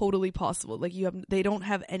is totally possible. Like they don't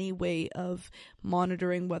have any way of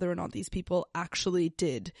monitoring whether or not these people actually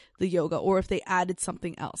did the yoga, or if they added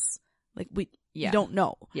something else. Like we don't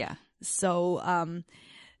know. Yeah. So,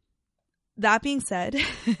 that being said,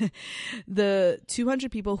 the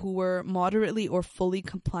 200 people who were moderately or fully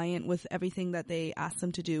compliant with everything that they asked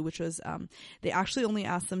them to do, which was, they actually only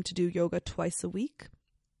asked them to do yoga twice a week.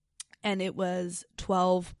 And it was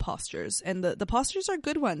 12 postures. And the postures are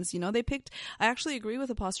good ones. I actually agree with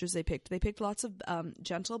the postures they picked. They picked lots of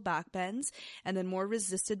gentle back bends, and then more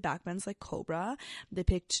resisted back bends like cobra. They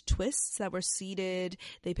picked twists that were seated.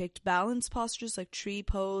 They picked balance postures like tree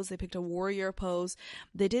pose. They picked a warrior pose.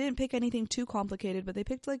 They didn't pick anything too complicated, but they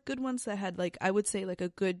picked like good ones that had like, I would say, like a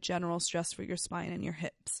good general stress for your spine and your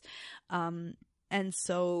hips. And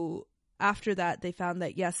so after that, they found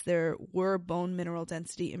that, yes, there were bone mineral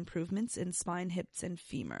density improvements in spine, hips, and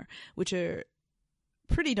femur, which are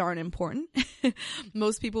pretty darn important.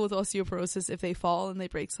 Most people with osteoporosis, if they fall and they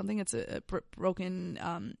break something, it's a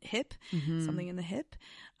broken hip, something in the hip,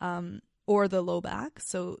 or the low back.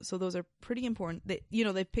 So those are pretty important. They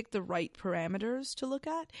picked the right parameters to look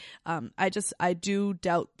at. I do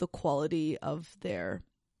doubt the quality of their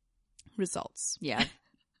results. Yeah.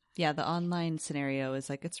 Yeah, the online scenario is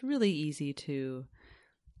like, it's really easy to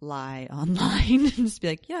lie online and just be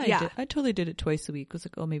like, I totally did it twice a week. It was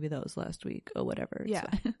like, oh, maybe that was last week. Oh, whatever. Yeah.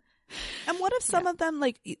 And what if some of them,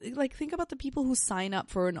 like think about the people who sign up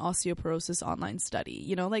for an osteoporosis online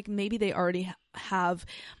study, like maybe they already have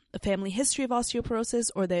a family history of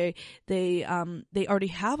osteoporosis, or they already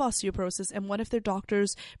have osteoporosis. And what if their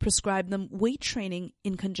doctors prescribe them weight training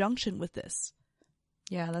in conjunction with this?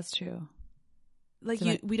 Yeah, that's true. like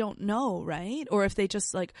So we don't know, right? Or if they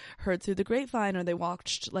just like heard through the grapevine, or they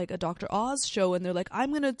watched like a Dr. Oz show and they're like,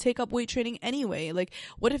 I'm going to take up weight training anyway. Like,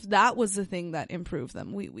 what if that was the thing that improved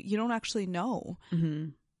them? You don't actually know. Mm-hmm.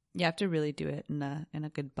 You have to really do it in a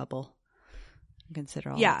good bubble and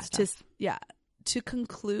consider all that stuff. To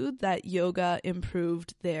conclude that yoga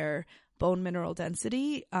improved their bone mineral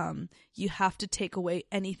density, you have to take away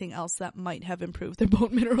anything else that might have improved their bone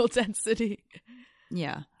mineral density.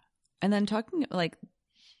 Yeah. And then talking like,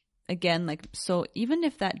 again, like, so even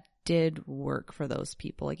if that did work for those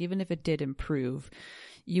people, like even if it did improve,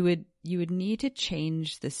 you would need to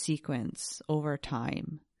change the sequence over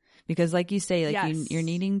time, because like you say, like yes. you're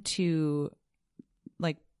needing to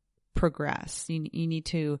like progress. You need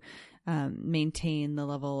to maintain the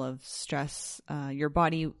level of stress. Your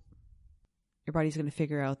body's going to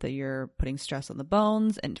figure out that you're putting stress on the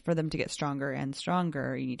bones, and for them to get stronger and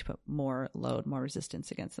stronger, you need to put more load, more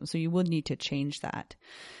resistance against them. So you will need to change that.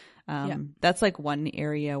 That's like one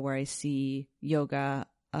area where I see yoga,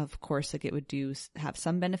 of course, like it would have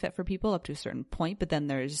some benefit for people up to a certain point, but then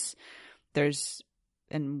there's,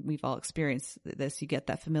 and we've all experienced this, you get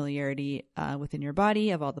that familiarity within your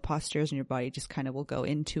body of all the postures, and your body just kind of will go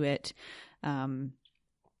into it.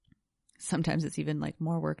 Sometimes it's even like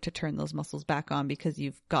more work to turn those muscles back on because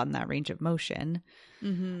you've gotten that range of motion.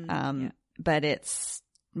 Mm-hmm. But it's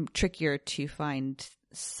trickier to find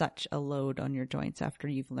such a load on your joints after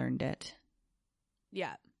you've learned it.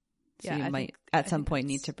 Yeah. So you might at some point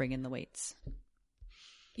need to bring in the weights.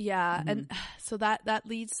 Yeah. Mm-hmm. And so that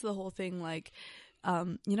leads to the whole thing, like,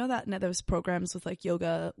 you know that those programs with like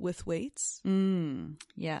yoga with weights?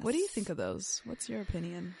 Yes. What do you think of those? What's your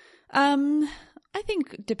opinion? I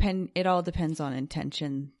think it all depends on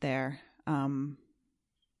intention there.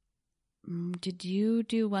 Did you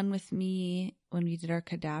do one with me when we did our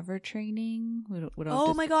cadaver training?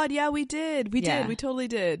 My God. Yeah, we did. We totally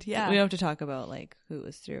did. Yeah. We don't have to talk about like who it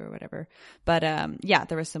was through or whatever. But yeah,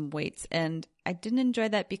 there were some weights, and I didn't enjoy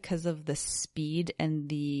that because of the speed and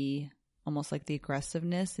the almost like the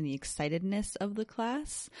aggressiveness and the excitedness of the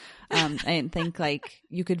class. I think like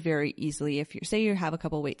you could very easily, if you have a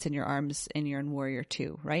couple weights in your arms and you're in Warrior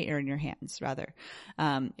 2, right? Or in your hands rather.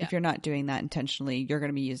 If you're not doing that intentionally, you're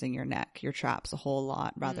going to be using your neck, your traps a whole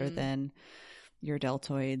lot rather than your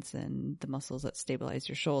deltoids and the muscles that stabilize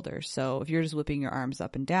your shoulders. So if you're just whipping your arms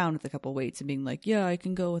up and down with a couple weights and being like, yeah, I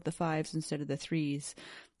can go with the 5s instead of the 3s,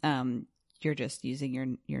 you're just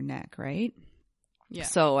using your neck, right? Yeah.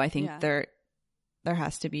 So I think there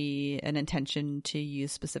has to be an intention to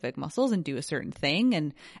use specific muscles and do a certain thing,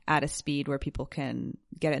 and at a speed where people can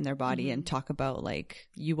get it in their body and talk about like,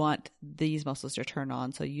 you want these muscles to turn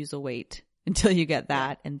on, so use a weight until you get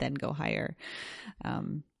that and then go higher.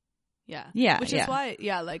 Which is why,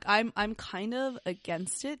 like I'm kind of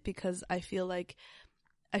against it, because I feel like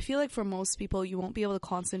for most people, you won't be able to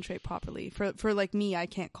concentrate properly. For like me, I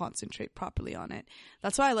can't concentrate properly on it.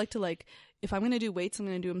 That's why I like to, like, if I'm going to do weights, I'm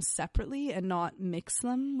going to do them separately and not mix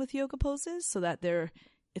them with yoga poses, so that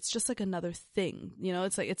it's just like another thing. You know,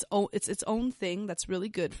 it's like it's its own thing that's really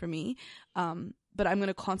good for me. But I'm going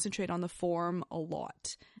to concentrate on the form a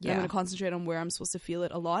lot. Yeah. I'm going to concentrate on where I'm supposed to feel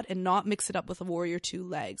it a lot, and not mix it up with a Warrior 2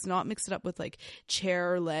 legs, not mix it up with like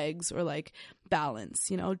chair legs or like balance,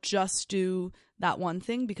 you know, just do that one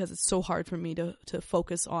thing, because it's so hard for me to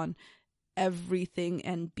focus on everything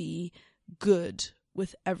and be good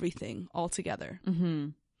with everything all together.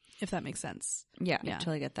 Mm-hmm. If that makes sense. Yeah, I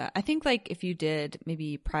totally get that. I think like if you did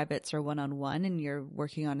maybe privates or one-on-one and you're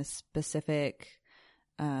working on a specific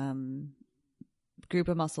group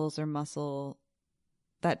of muscles or muscle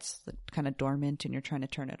that's kind of dormant and you're trying to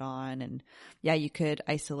turn it on, and you could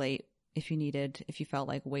isolate if you felt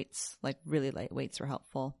like weights, like really light weights were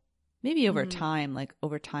helpful. Maybe over time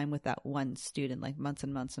with that one student, like months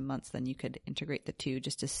and months and months, then you could integrate the two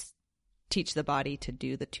just to teach the body to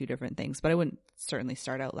do the two different things. But I wouldn't certainly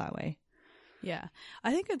start out that way. Yeah.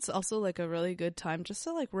 I think it's also like a really good time just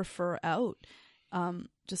to like refer out,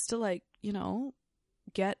 just to like, you know,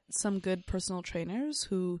 get some good personal trainers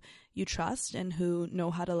who you trust and who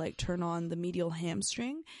know how to like turn on the medial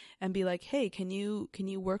hamstring, and be like, hey, can you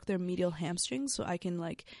work their medial hamstring so I can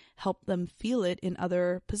like help them feel it in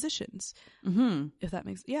other positions? Mm-hmm. If that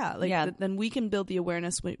makes, then we can build the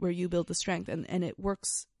awareness where you build the strength, and it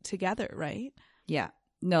works together, right? Yeah.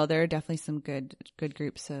 No, there are definitely some good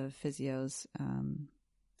groups of physios.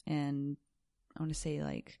 And I want to say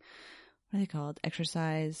like, what are they called?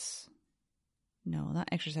 Not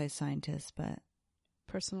exercise scientists, but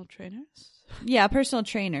personal trainers. Yeah, personal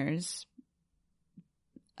trainers.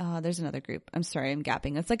 There's another group. I'm sorry, I'm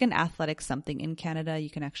gapping. It's like an athletic something in Canada. You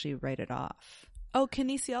can actually write it off. Oh,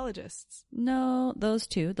 kinesiologists. No, those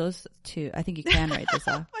two. I think you can write this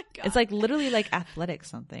off. Oh my God. It's like literally like athletics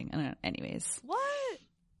something. I don't know. Anyways, What?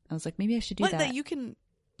 I was like, maybe I should do What, that. that you can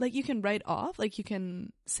write off? Like you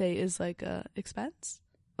can say is like a expense?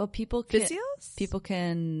 Well, people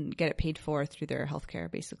can get it paid for through their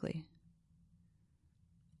healthcare, basically.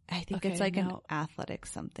 I think it's like an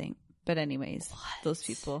athletics something. But anyways, those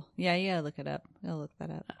people. Yeah, you gotta look it up. I'll look that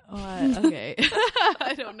up. What? Okay.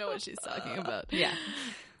 I don't know what she's talking about. Yeah.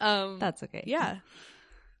 That's okay. Yeah.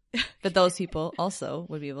 But those people also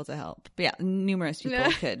would be able to help. But yeah, numerous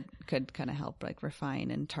people could kind of help, like refine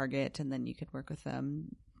and target, and then you could work with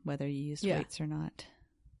them whether you use weights or not.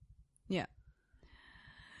 Yeah.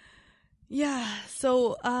 Yeah.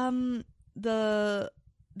 So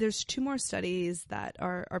there's two more studies that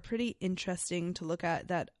are pretty interesting to look at.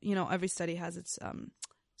 That, you know, every study has its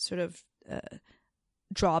sort of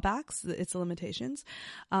drawbacks, its limitations.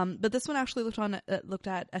 But this one actually looked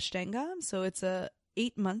at Ashtanga. So it's a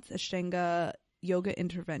 8-month Ashtanga yoga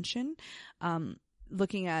intervention,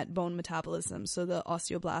 looking at bone metabolism. So the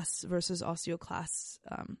osteoblasts versus osteoclasts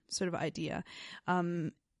sort of idea.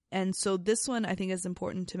 And so this one, I think, is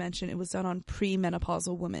important to mention. It was done on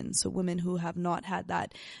premenopausal women, so women who have not had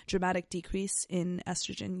that dramatic decrease in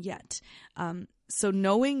estrogen yet. So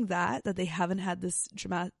knowing that they haven't had this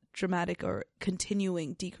dramatic or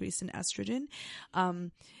continuing decrease in estrogen,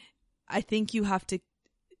 I think you have to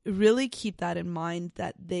really keep that in mind,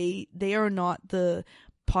 that they are not the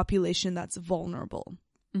population that's vulnerable.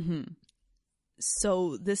 Mm-hmm.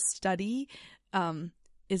 So this study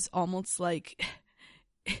is almost like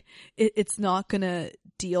it's not going to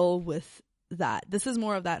deal with that. This is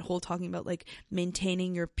more of that whole talking about like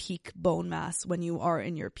maintaining your peak bone mass when you are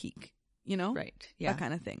in your peak, you know? Right. Yeah. That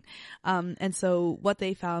kind of thing. And so what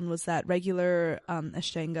they found was that regular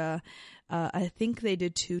Ashtanga, I think they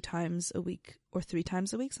did 2 times a week or 3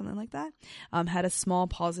 times a week, something like that, had a small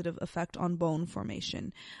positive effect on bone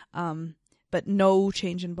formation, but no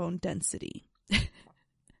change in bone density.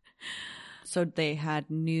 So they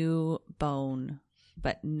had new bone,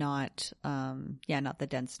 but not, not the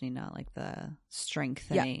density, not like the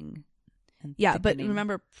strengthening. Yeah, but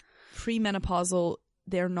remember, premenopausal,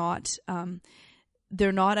 they're not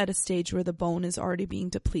at a stage where the bone is already being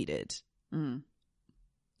depleted.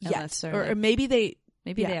 Yes, or maybe they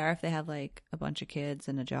are if they have like a bunch of kids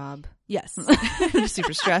and a job. Yes,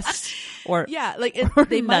 super stressed, or like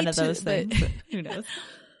they none might of those things. But, who knows?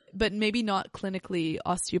 But maybe not clinically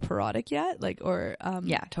osteoporotic yet, like, or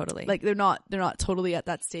yeah, totally. Like they're not totally at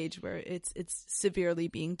that stage where it's severely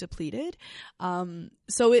being depleted.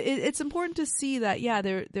 So it's important to see that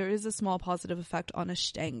there is a small positive effect on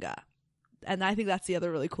Ashtanga. And I think that's the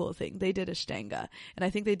other really cool thing. They did Ashtanga, and I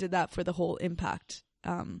think they did that for the whole impact.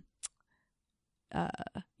 Our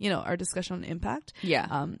discussion on impact.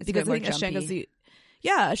 Yeah, because I think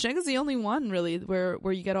Ashtaga's the only one really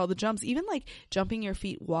where you get all the jumps. Even like jumping your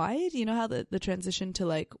feet wide. You know how the transition to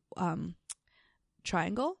like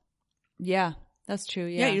triangle. Yeah, that's true.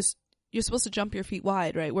 Yeah, you're supposed to jump your feet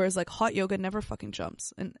wide, right? Whereas like hot yoga never fucking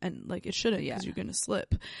jumps, and like it shouldn't, because you're gonna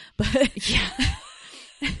slip. But yeah.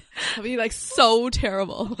 That'd be like so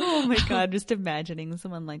terrible. Oh my God, just imagining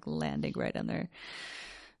someone like landing right on their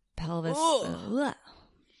pelvis.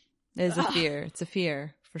 It's a fear. It's a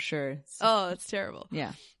fear for sure. It's terrible.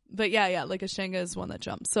 Yeah. But yeah, like Ashtanga is one that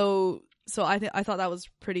jumps. So I thought that was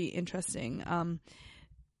pretty interesting.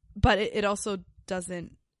 But it also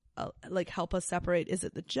doesn't like help us separate. Is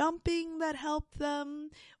it the jumping that helped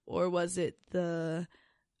them, or was it the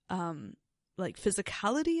like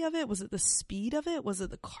physicality of it? Was it the speed of it? Was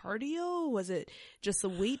it the cardio? Was it just the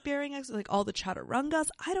weight bearing exercise? Like all the chaturangas?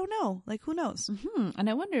 I don't know. Like who knows? Mm-hmm. And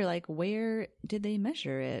I wonder, like, where did they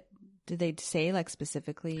measure it? Did they say like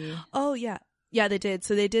specifically? Oh yeah, they did.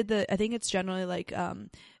 So they did I think it's generally like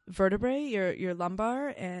vertebrae, your lumbar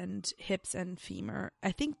and hips and femur.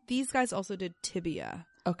 I think these guys also did tibia.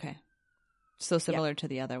 Okay, so similar to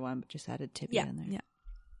the other one, but just added tibia in there.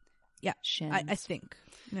 Yeah, shins. I think.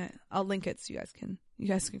 Yeah, I'll link it so you guys can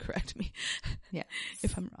correct me. Yeah,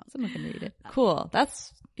 if I'm wrong. Someone can read it. Cool.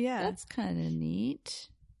 That's kind of neat.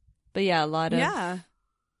 But yeah, a lot of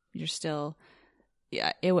you're still.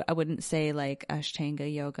 Yeah, I wouldn't say like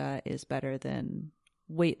Ashtanga yoga is better than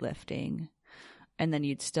weightlifting, and then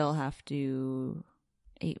you'd still have to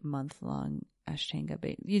 8-month long Ashtanga,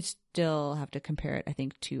 but you'd still have to compare it, I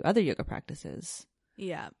think, to other yoga practices.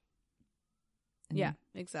 Yeah. Yeah,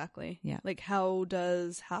 exactly. Yeah. Like how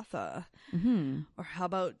does Hatha? Mm-hmm. Or how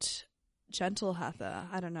about gentle Hatha?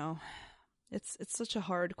 I don't know. It's such a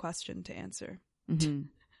hard question to answer.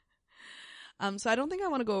 Mm-hmm. So I don't think I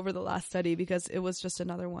want to go over the last study, because it was just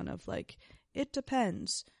another one of like, it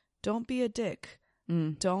depends. Don't be a dick.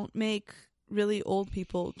 Mm. Don't make really old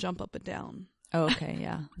people jump up and down. Oh, okay.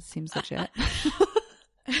 Yeah. It seems legit.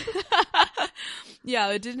 Yeah,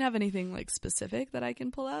 it didn't have anything like specific that I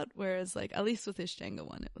can pull out. Whereas like, at least with the Ashtanga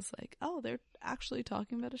one, it was like, oh, they're actually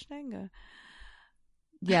talking about Ashtanga.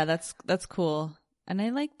 Yeah, that's cool. And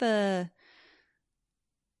I like the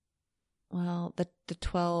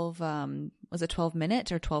 12, was it 12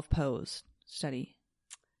 minute or 12 pose study?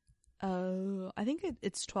 Oh, I think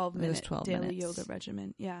it's 12-minute 12 daily minutes. yoga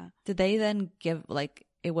regimen. Yeah. Did they then give, like,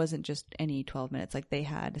 it wasn't just any 12 minutes, like they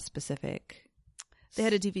had a specific... They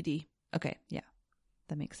had a DVD. Okay, yeah.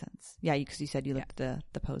 That makes sense. Yeah, because you said you looked at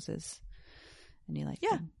the poses and you liked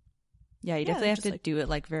them. Yeah, you definitely have to do it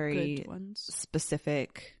like very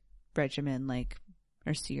specific regimen, like,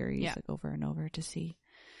 or series, like over and over to see.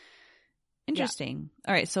 Interesting. Yeah.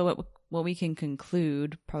 All right, so what we can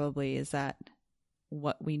conclude probably is that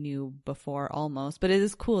what we knew before almost, but it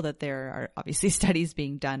is cool that there are obviously studies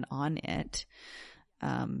being done on it,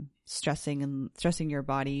 stressing your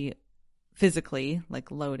body physically, like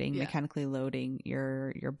mechanically loading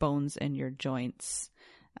your bones and your joints,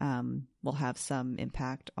 will have some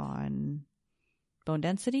impact on bone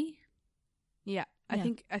density. Yeah. I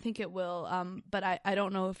think it will, but I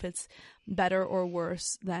don't know if it's better or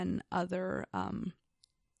worse than other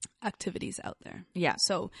activities out there. Yeah.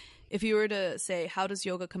 So if you were to say, how does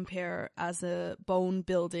yoga compare as a bone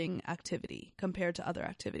building activity compared to other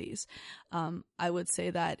activities? I would say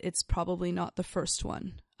that it's probably not the first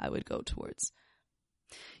one I would go towards.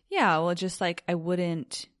 Yeah. Well, just like I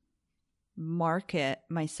wouldn't market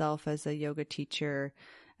myself as a yoga teacher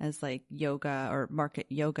as like yoga, or market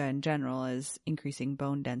yoga in general as increasing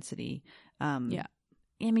bone density. I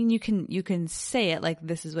mean, you can say it like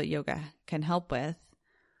this is what yoga can help with.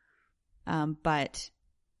 But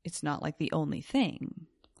it's not like the only thing.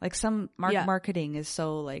 Like some marketing is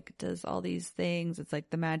so like, does all these things. It's like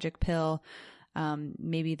the magic pill.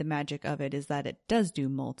 Maybe the magic of it is that it does do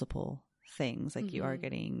multiple things. Like you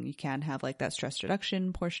can have like that stress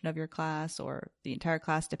reduction portion of your class or the entire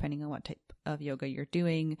class, depending on what type of yoga you're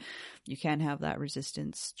doing. You can have that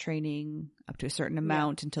resistance training up to a certain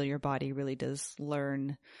amount until your body really does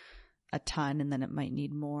learn a ton, and then it might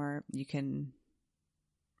need more. You can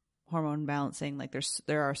hormone balancing, like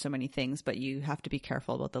there are so many things, but you have to be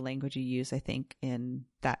careful about the language you use, I think, in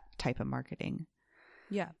that type of marketing.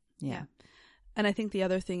 Yeah. And I think the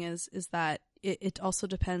other thing is that it also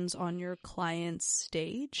depends on your client's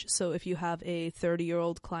stage. So if you have a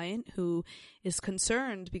 30-year-old client who is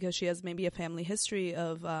concerned because she has maybe a family history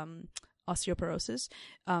of osteoporosis,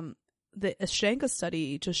 the Ashtanga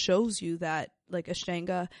study just shows you that like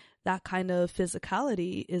Ashtanga, that kind of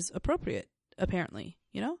physicality is appropriate, apparently,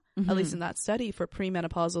 you know, at least in that study for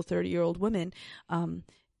premenopausal 30-year-old women.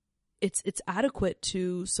 It's adequate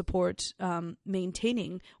to support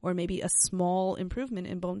maintaining or maybe a small improvement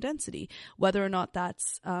in bone density. Whether or not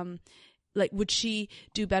that's like, would she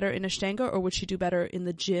do better in Ashtanga or would she do better in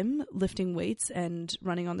the gym, lifting weights and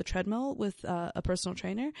running on the treadmill with a personal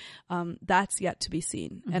trainer? That's yet to be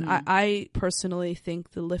seen. And I personally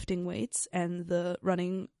think the lifting weights and the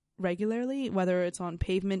running regularly, whether it's on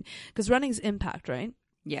pavement, because running's impact, right?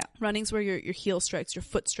 Yeah. Running's where your heel strikes, your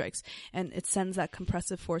foot strikes, and it sends that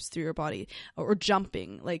compressive force through your body. Or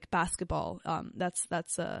jumping, like basketball.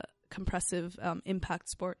 That's a compressive impact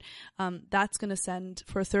sport. That's going to send,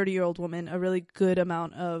 for a 30-year-old woman, a really good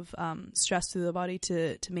amount of stress through the body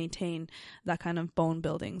to maintain that kind of bone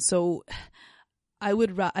building. So I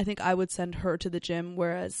think I would send her to the gym,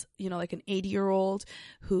 whereas, you know, like an 80-year-old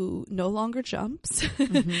who no longer jumps,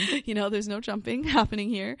 you know, there's no jumping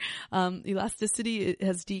happening here. Elasticity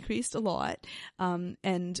has decreased a lot.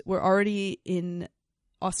 And we're already in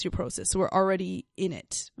osteoporosis. So we're already in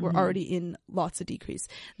it. We're already in lots of decrease.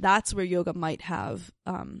 That's where yoga might have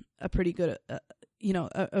a pretty good,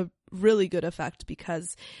 a really good effect,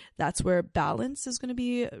 because that's where balance is going to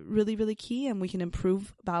be really, really key, and we can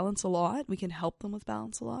improve balance a lot. We can help them with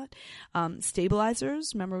balance a lot.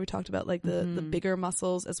 Stabilizers, remember we talked about like the bigger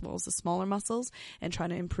muscles as well as the smaller muscles, and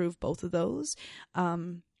trying to improve both of those.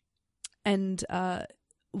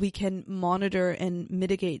 We can monitor and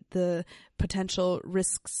mitigate the potential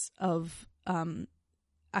risks of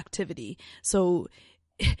activity. So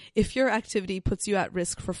if your activity puts you at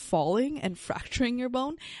risk for falling and fracturing your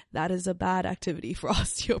bone, that is a bad activity for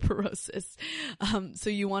osteoporosis. So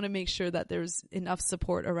you want to make sure that there's enough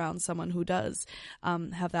support around someone who does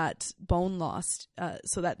have that bone loss,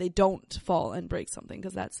 so that they don't fall and break something,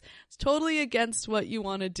 because that's totally against what you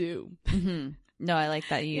want to do. No, I like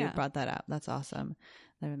that you brought that up. That's awesome.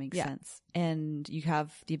 That would make sense. And you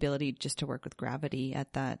have the ability just to work with gravity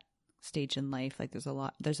at that stage in life, like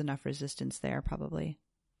there's enough resistance there probably.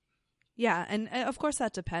 Yeah, and of course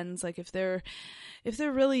that depends. Like if they're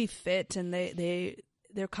really fit and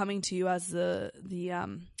they're coming to you as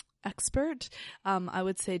the expert, I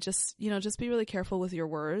would say just be really careful with your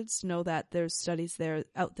words. Know that there's studies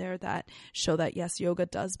out there that show that yes, yoga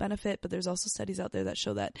does benefit, but there's also studies out there that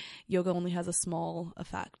show that yoga only has a small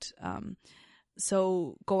effect.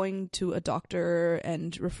 So going to a doctor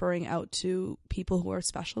and referring out to people who are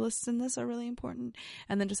specialists in this are really important,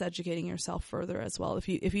 and then just educating yourself further as well if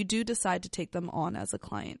you do decide to take them on as a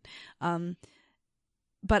client.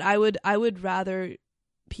 But I would rather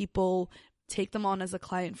people take them on as a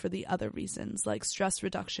client for the other reasons, like stress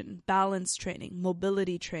reduction, balance training,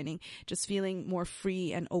 mobility training, just feeling more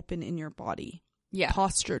free and open in your body. Yeah.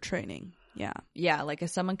 Posture training. Yeah. Yeah. Like if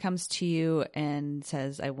someone comes to you and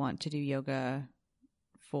says, I want to do yoga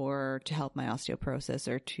to help my osteoporosis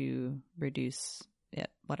or to reduce it,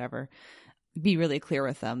 whatever, be really clear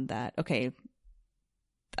with them that, okay,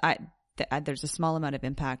 there's a small amount of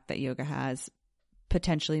impact that yoga has,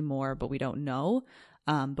 potentially more, but we don't know.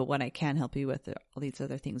 But what I can help you with all these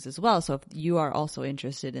other things as well. So if you are also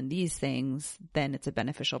interested in these things, then it's a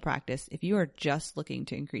beneficial practice. If you are just looking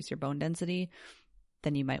to increase your bone density,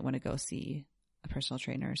 then you might want to go see a personal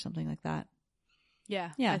trainer or something like that.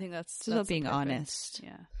 Yeah. Yeah. I think that's about being honest.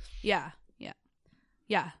 Yeah.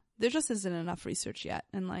 There just isn't enough research yet.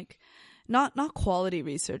 And like, not quality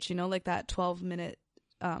research, like that 12-minute,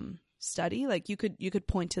 study, like you could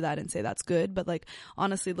point to that and say that's good, but like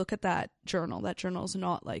honestly, look at that journal. That journal's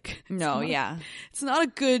not like it's not a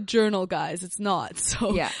good journal, guys. It's not.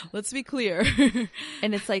 So yeah, let's be clear.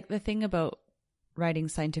 And it's like the thing about writing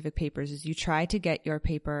scientific papers is you try to get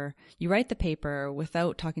you write the paper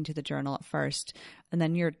without talking to the journal at first, and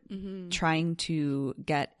then you're trying to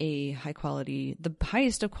get the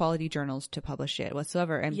highest of quality journals to publish it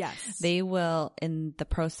whatsoever. And they will, in the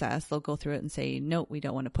process, they'll go through it and say, no, we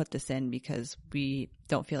don't want to put this in because we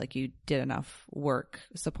don't feel like you did enough work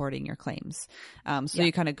supporting your claims. So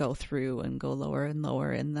you kind of go through and go lower and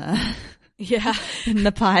lower in the in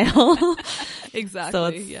the pile. Exactly.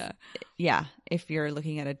 So if you're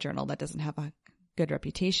looking at a journal that doesn't have a good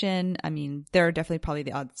reputation, I mean, there are definitely probably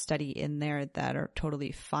the odd study in there that are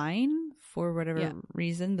totally fine for whatever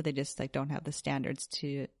reason, but they just like don't have the standards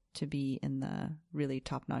to be in the really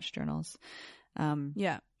top-notch journals.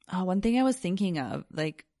 One thing I was thinking of,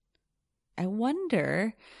 like, I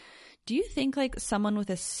wonder, do you think like someone with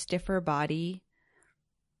a stiffer body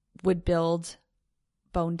would build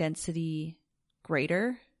bone density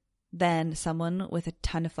greater than someone with a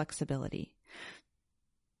ton of flexibility?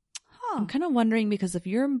 I'm kind of wondering, because if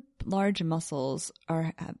your large muscles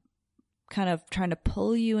are kind of trying to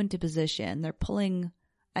pull you into position, they're pulling,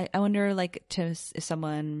 I wonder, like, if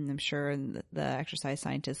someone, I'm sure the exercise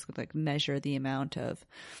scientists would like measure the amount of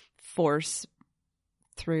force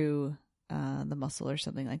through the muscle or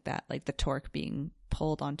something like that, like the torque being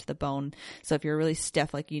pulled onto the bone. So if you're really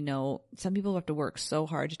stiff, like, some people have to work so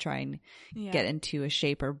hard to try and get into a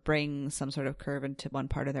shape or bring some sort of curve into one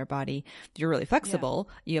part of their body. If you're really flexible,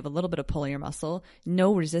 you have a little bit of pull in your muscle,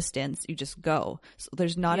 no resistance, you just go. So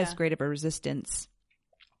there's not as great of a resistance.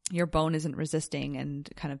 Your bone isn't resisting and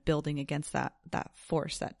kind of building against that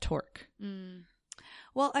force, that torque.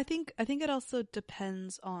 Well, I think it also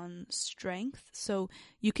depends on strength. So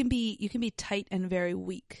you can be tight and very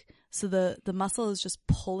weak. So the muscle is just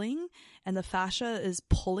pulling and the fascia is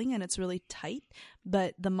pulling and it's really tight,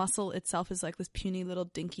 but the muscle itself is like this puny little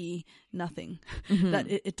dinky nothing that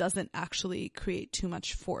it doesn't actually create too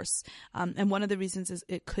much force. And one of the reasons is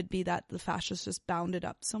it could be that the fascia is just bounded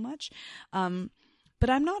up so much. But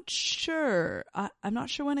I'm not sure. I'm not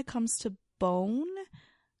sure when it comes to bone,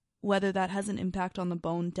 whether that has an impact on the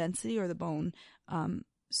bone density or the bone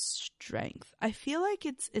strength. I feel like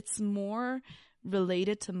it's more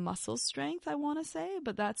related to muscle strength, I want to say,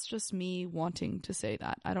 but that's just me wanting to say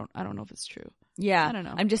that. I don't know if it's true. Yeah. I don't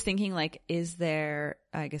know. I'm just thinking, like, is there,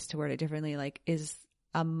 I guess to word it differently, like, is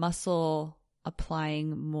a muscle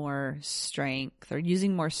applying more strength or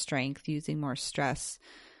using more strength, using more stress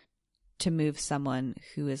to move someone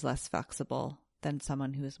who is less flexible than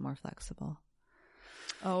someone who is more flexible?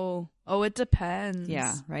 Oh, it depends.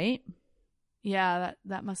 Yeah, right? Yeah,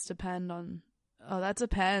 that must depend on, that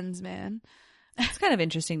depends, man. It's kind of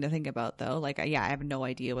interesting to think about, though. Like, I have no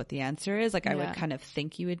idea what the answer is. Like, I would kind of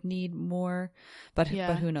think you would need more, but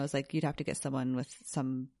who knows? Like, you'd have to get someone with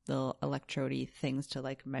some little electrode-y things to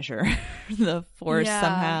like measure the force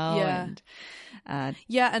somehow. Yeah. And,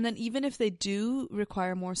 and then even if they do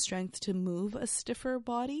require more strength to move a stiffer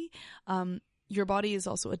body, your body is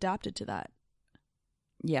also adapted to that.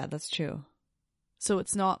 Yeah, that's true. So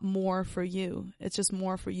it's not more for you. It's just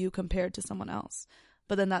more for you compared to someone else.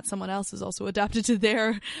 But then that someone else is also adapted to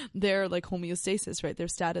their like homeostasis, right? Their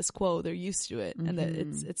status quo. They're used to it. And that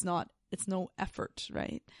it's no effort,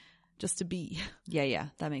 right? Just to be. Yeah.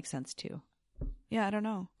 That makes sense too. Yeah, I don't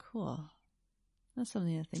know. Cool. That's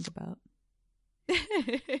something to think about.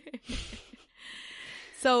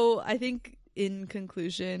 So I think in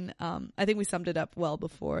conclusion, I think we summed it up well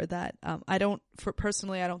before that. I don't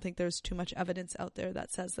think there's too much evidence out there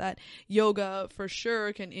that says that yoga for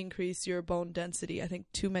sure can increase your bone density. I think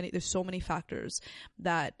there's so many factors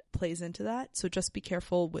that plays into that. So just be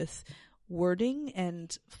careful with wording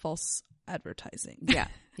and false advertising.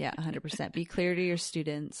 Yeah, 100%. Be clear to your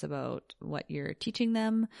students about what you're teaching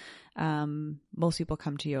them. Most people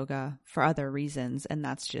come to yoga for other reasons, and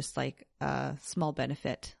that's just like a small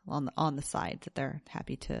benefit on the side that they're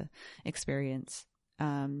happy to experience.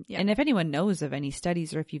 And if anyone knows of any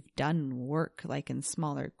studies, or if you've done work like in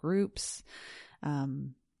smaller groups,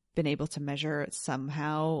 been able to measure it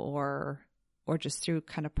somehow, or just through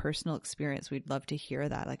kind of personal experience, we'd love to hear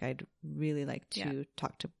that. Like, I'd really like to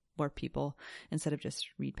talk to more people instead of just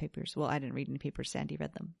read papers. Well, I didn't read any papers. Sandy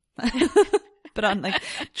read them. But on like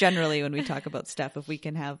generally when we talk about stuff, if we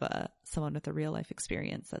can have someone with a real life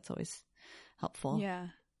experience, that's always helpful. Yeah.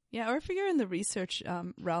 Or if you're in the research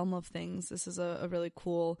realm of things, this is a really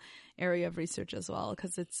cool area of research as well,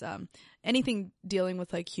 because it's anything dealing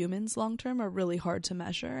with like humans long term are really hard to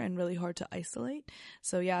measure and really hard to isolate.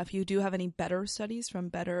 So yeah, if you do have any better studies from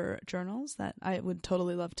better journals, that I would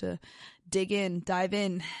totally love to dive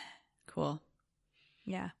in. Cool.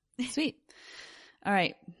 Yeah. Sweet. All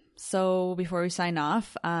right. So before we sign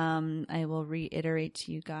off, I will reiterate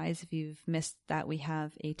to you guys, if you've missed that, we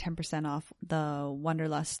have a 10% off the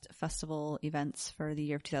Wanderlust Festival events for the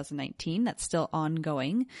year of 2019. That's still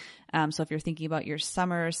ongoing. So if you're thinking about your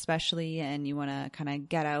summer especially, and you want to kind of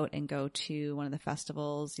get out and go to one of the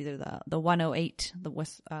festivals, either the 108, the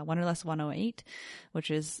Wanderlust 108,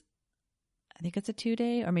 which is, I think it's a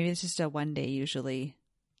 2-day, or maybe it's just a 1-day usually.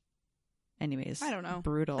 Anyways, I don't know.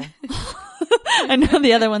 Brutal. I know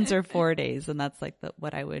the other ones are 4 days, and that's like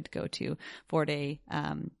what I would go to. 4-day,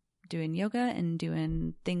 doing yoga and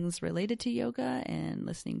doing things related to yoga and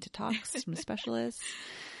listening to talks from specialists,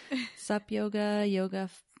 sup yoga,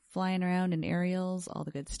 flying around in aerials, all the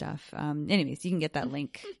good stuff. Anyways, you can get that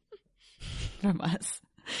link from us.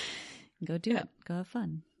 Go do it. Go have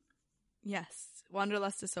fun. Yes.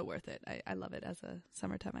 Wanderlust is so worth it. I love it as a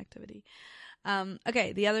summertime activity.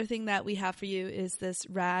 Okay, the other thing that we have for you is this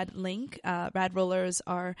RAD link. RAD rollers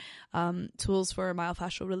are tools for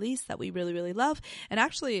myofascial release that we really, really love. And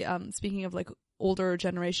actually, speaking of like older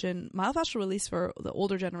generation, myofascial release for the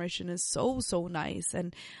older generation is so nice.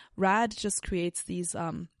 And RAD just creates these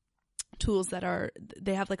tools that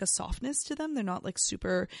they have like a softness to them. They're not like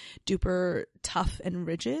super duper tough and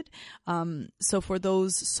rigid. So for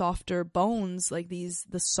those softer bones, like the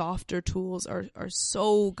softer tools are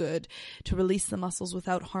so good to release the muscles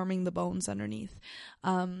without harming the bones underneath.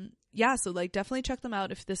 So like definitely check them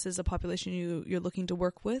out if this is a population you're looking to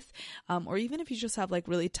work with, or even if you just have like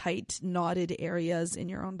really tight knotted areas in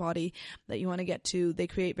your own body that you want to get to. They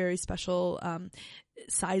create very special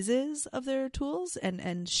sizes of their tools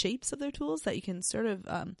and shapes of their tools that you can sort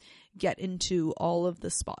of get into all of the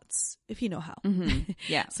spots if you know how. Mm-hmm.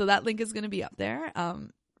 Yeah. So that link is going to be up there.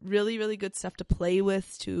 Really, really good stuff to play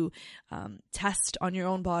with, to test on your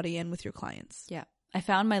own body and with your clients. Yeah. I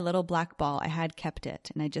found my little black ball. I had kept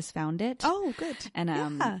it, and I just found it. Oh, good.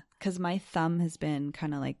 And because my thumb has been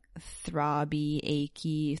kind of like throbby,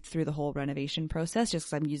 achy through the whole renovation process, just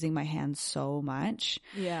because I'm using my hands so much.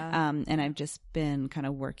 Yeah. And I've just been kind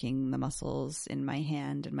of working the muscles in my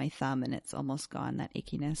hand and my thumb, and it's almost gone, that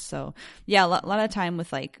achiness. So yeah, a lot of time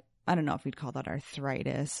with like, I don't know if we'd call that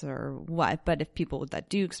arthritis or what, but if people that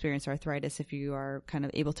do experience arthritis, if you are kind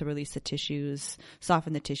of able to release the tissues,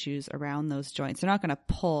 soften the tissues around those joints, they're not going to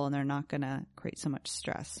pull and they're not going to create so much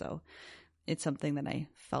stress. So it's something that I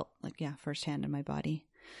felt like, firsthand in my body.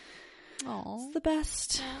 Oh, it's the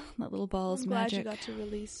best. That little ball is magic. Glad you got to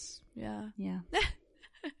release. Yeah.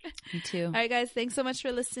 Me too. All right, guys. Thanks so much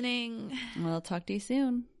for listening. We'll talk to you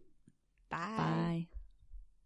soon.